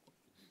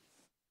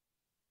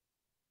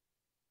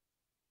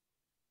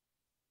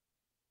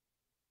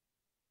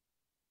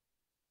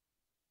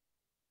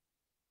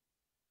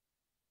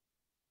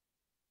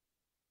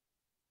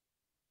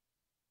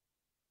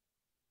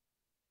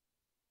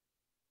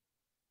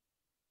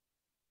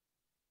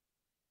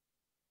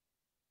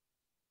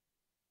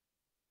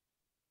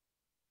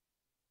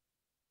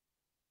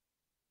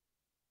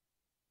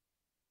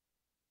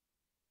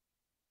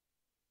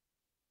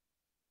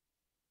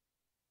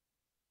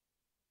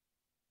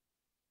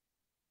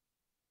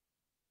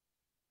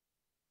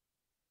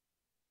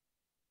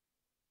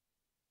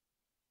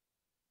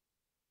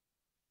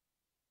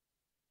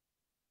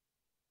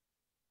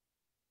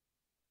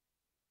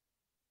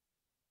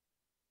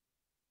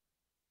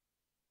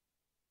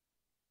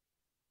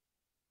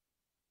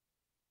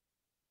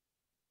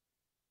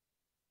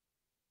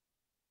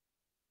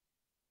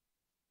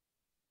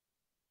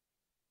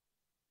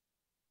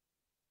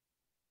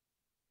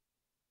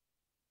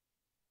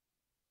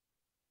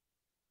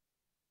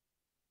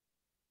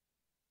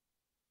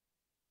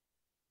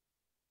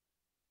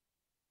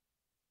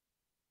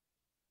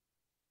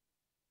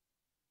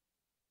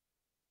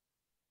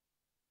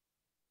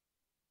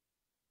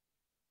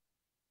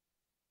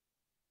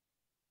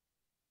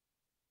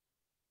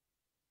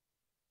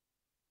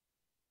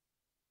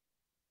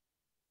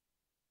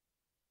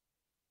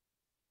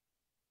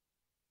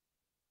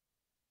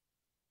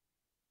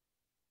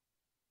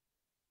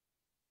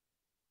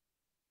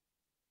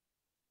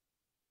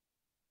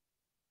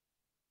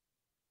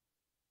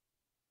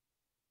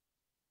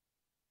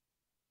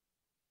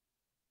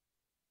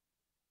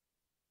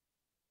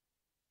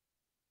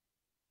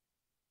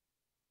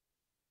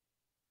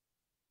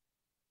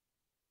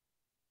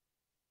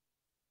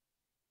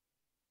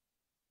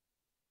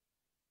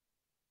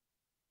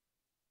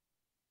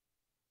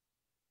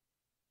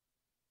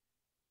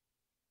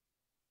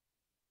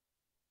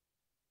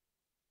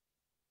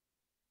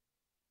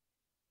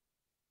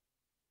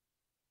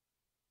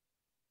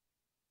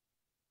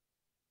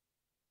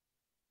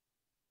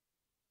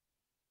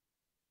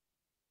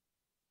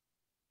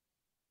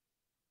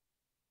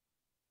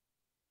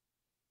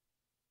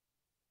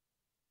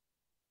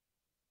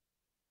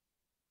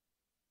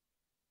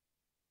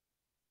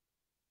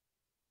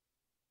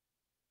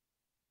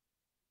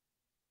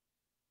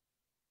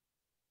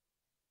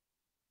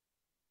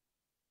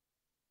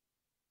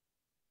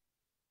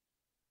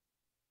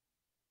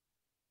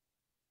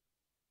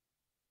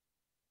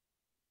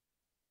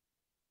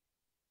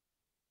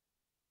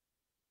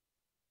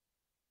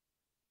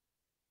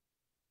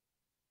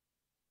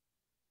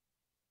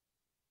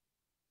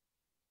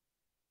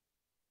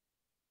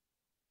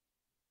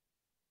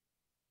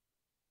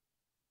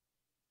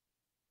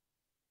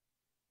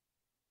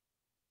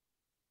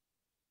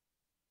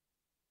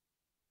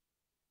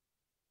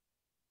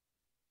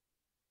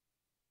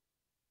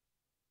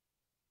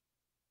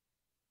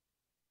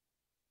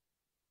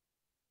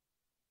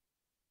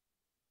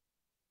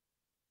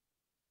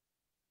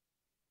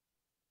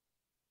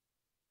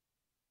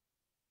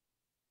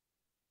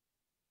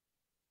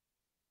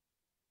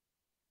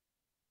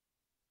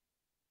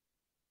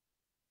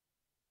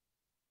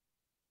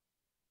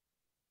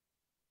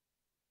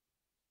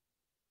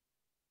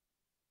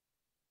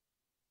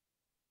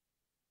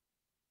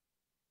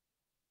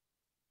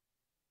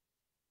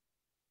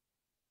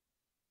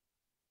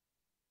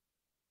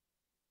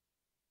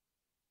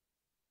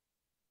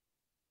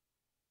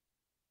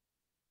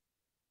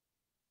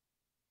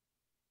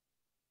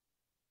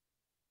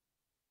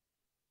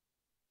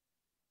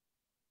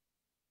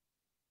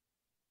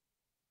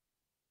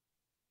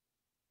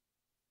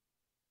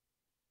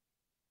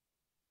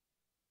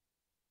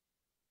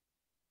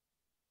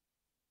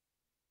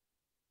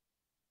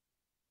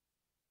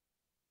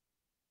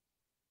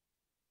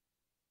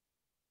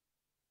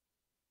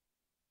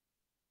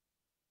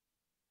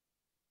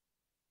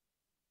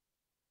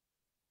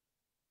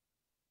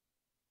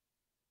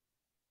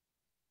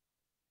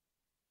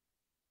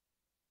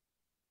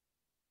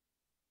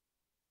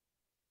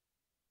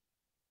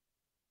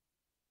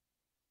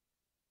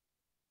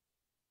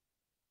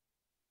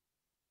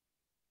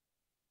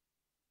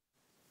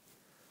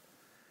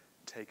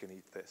 take and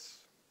eat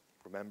this,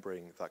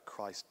 remembering that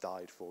Christ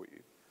died for you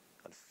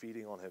and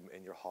feeding on him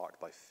in your heart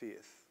by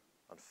faith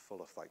and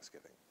full of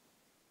thanksgiving.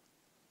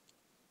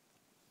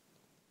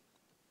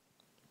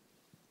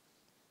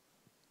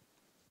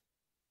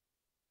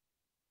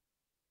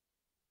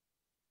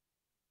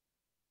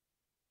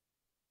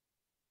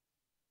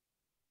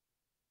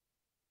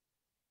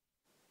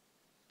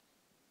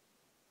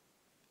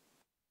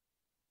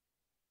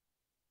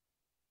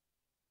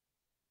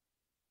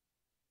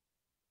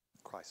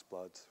 Christ's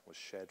blood was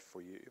shed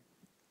for you.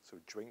 So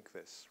drink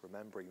this,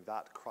 remembering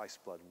that Christ's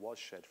blood was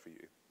shed for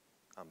you,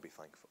 and be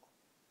thankful.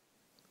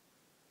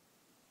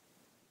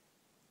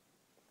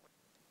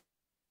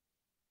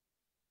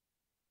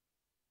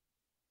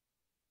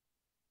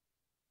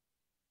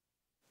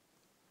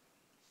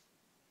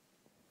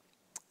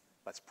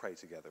 Let's pray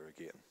together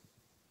again.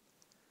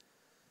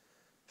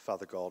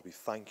 Father God, we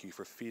thank you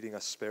for feeding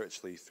us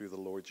spiritually through the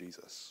Lord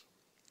Jesus.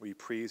 We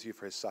praise you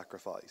for his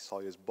sacrifice, how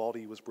his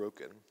body was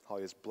broken, how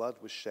his blood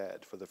was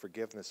shed for the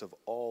forgiveness of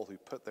all who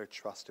put their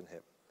trust in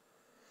him.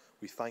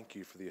 We thank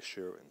you for the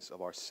assurance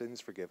of our sins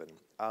forgiven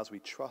as we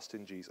trust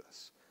in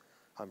Jesus,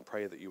 and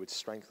pray that you would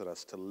strengthen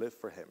us to live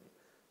for him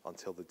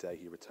until the day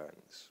he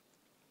returns.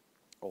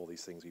 All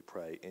these things we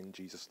pray in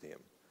Jesus' name.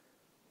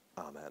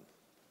 Amen.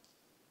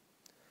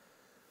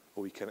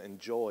 We can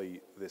enjoy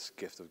this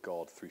gift of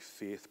God through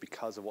faith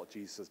because of what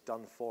Jesus has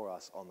done for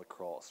us on the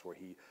cross, where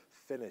he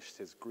finished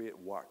his great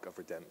work of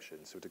redemption.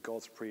 So to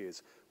God's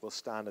praise, we'll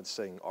stand and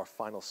sing our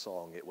final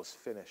song, It Was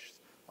Finished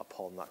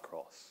Upon That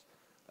Cross.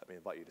 Let me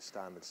invite you to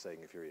stand and sing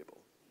if you're able.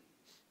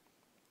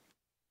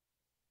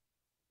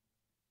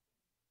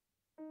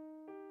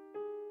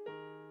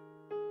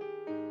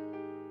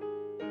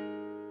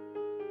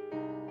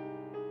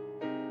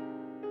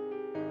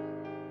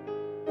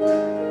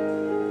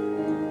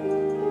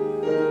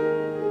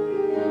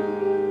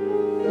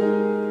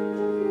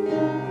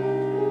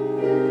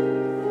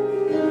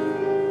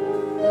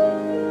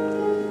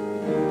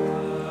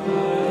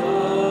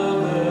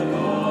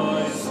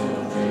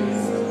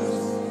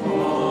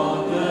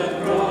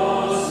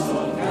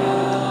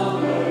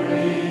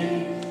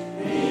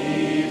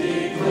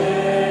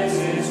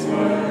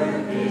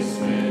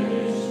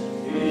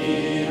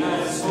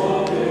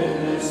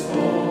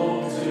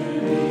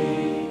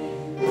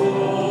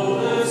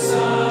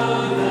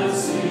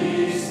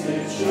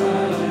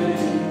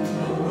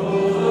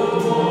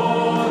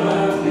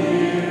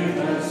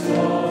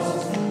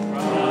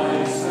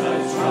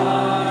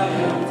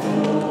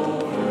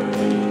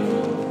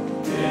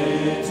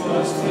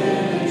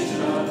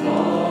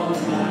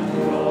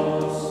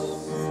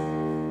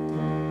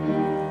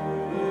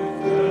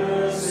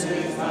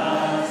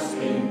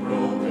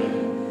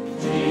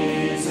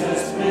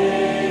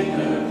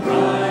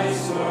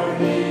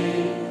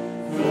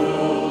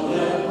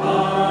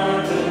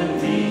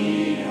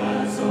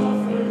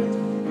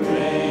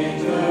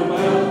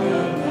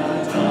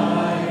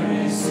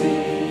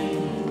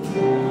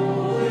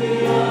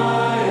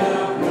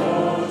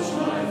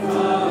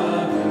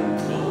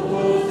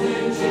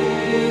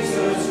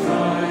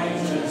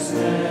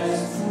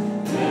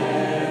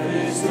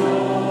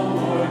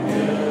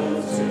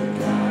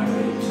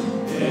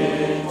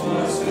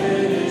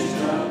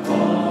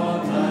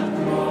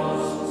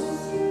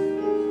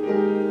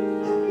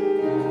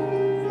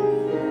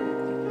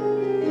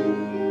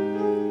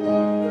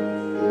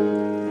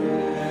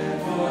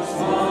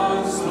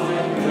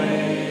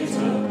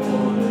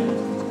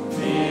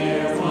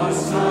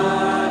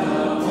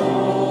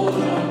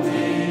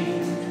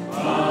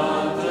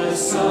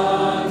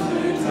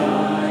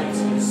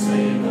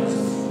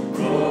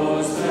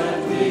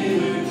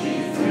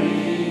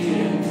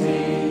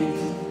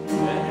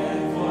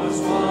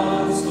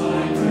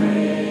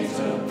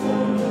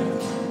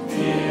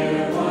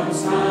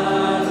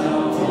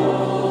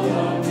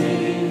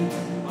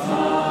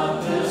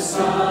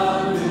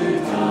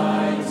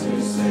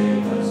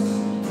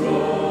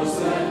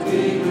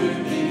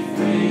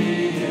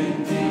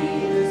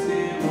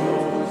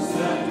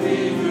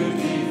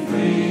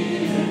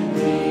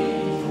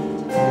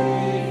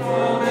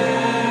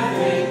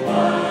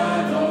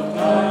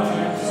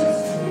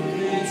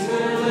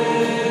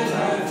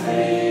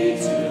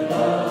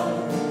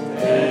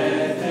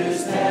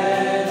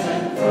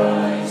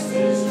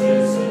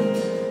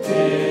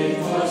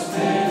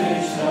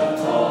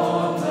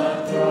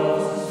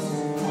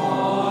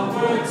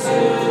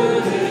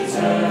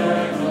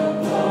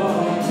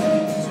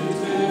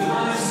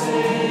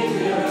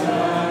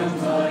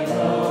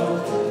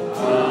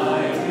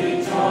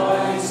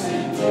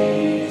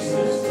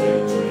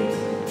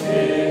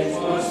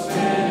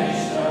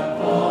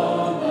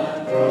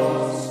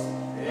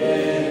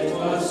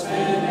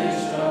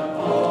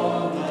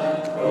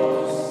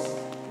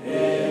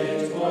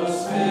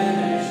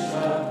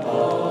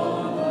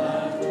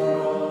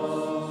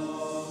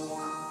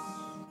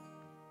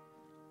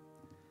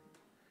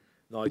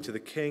 Now to the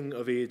King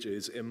of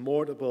ages,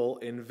 immortal,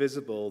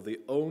 invisible, the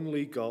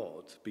only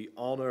God, be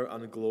honor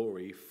and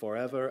glory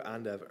forever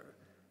and ever.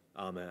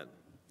 Amen.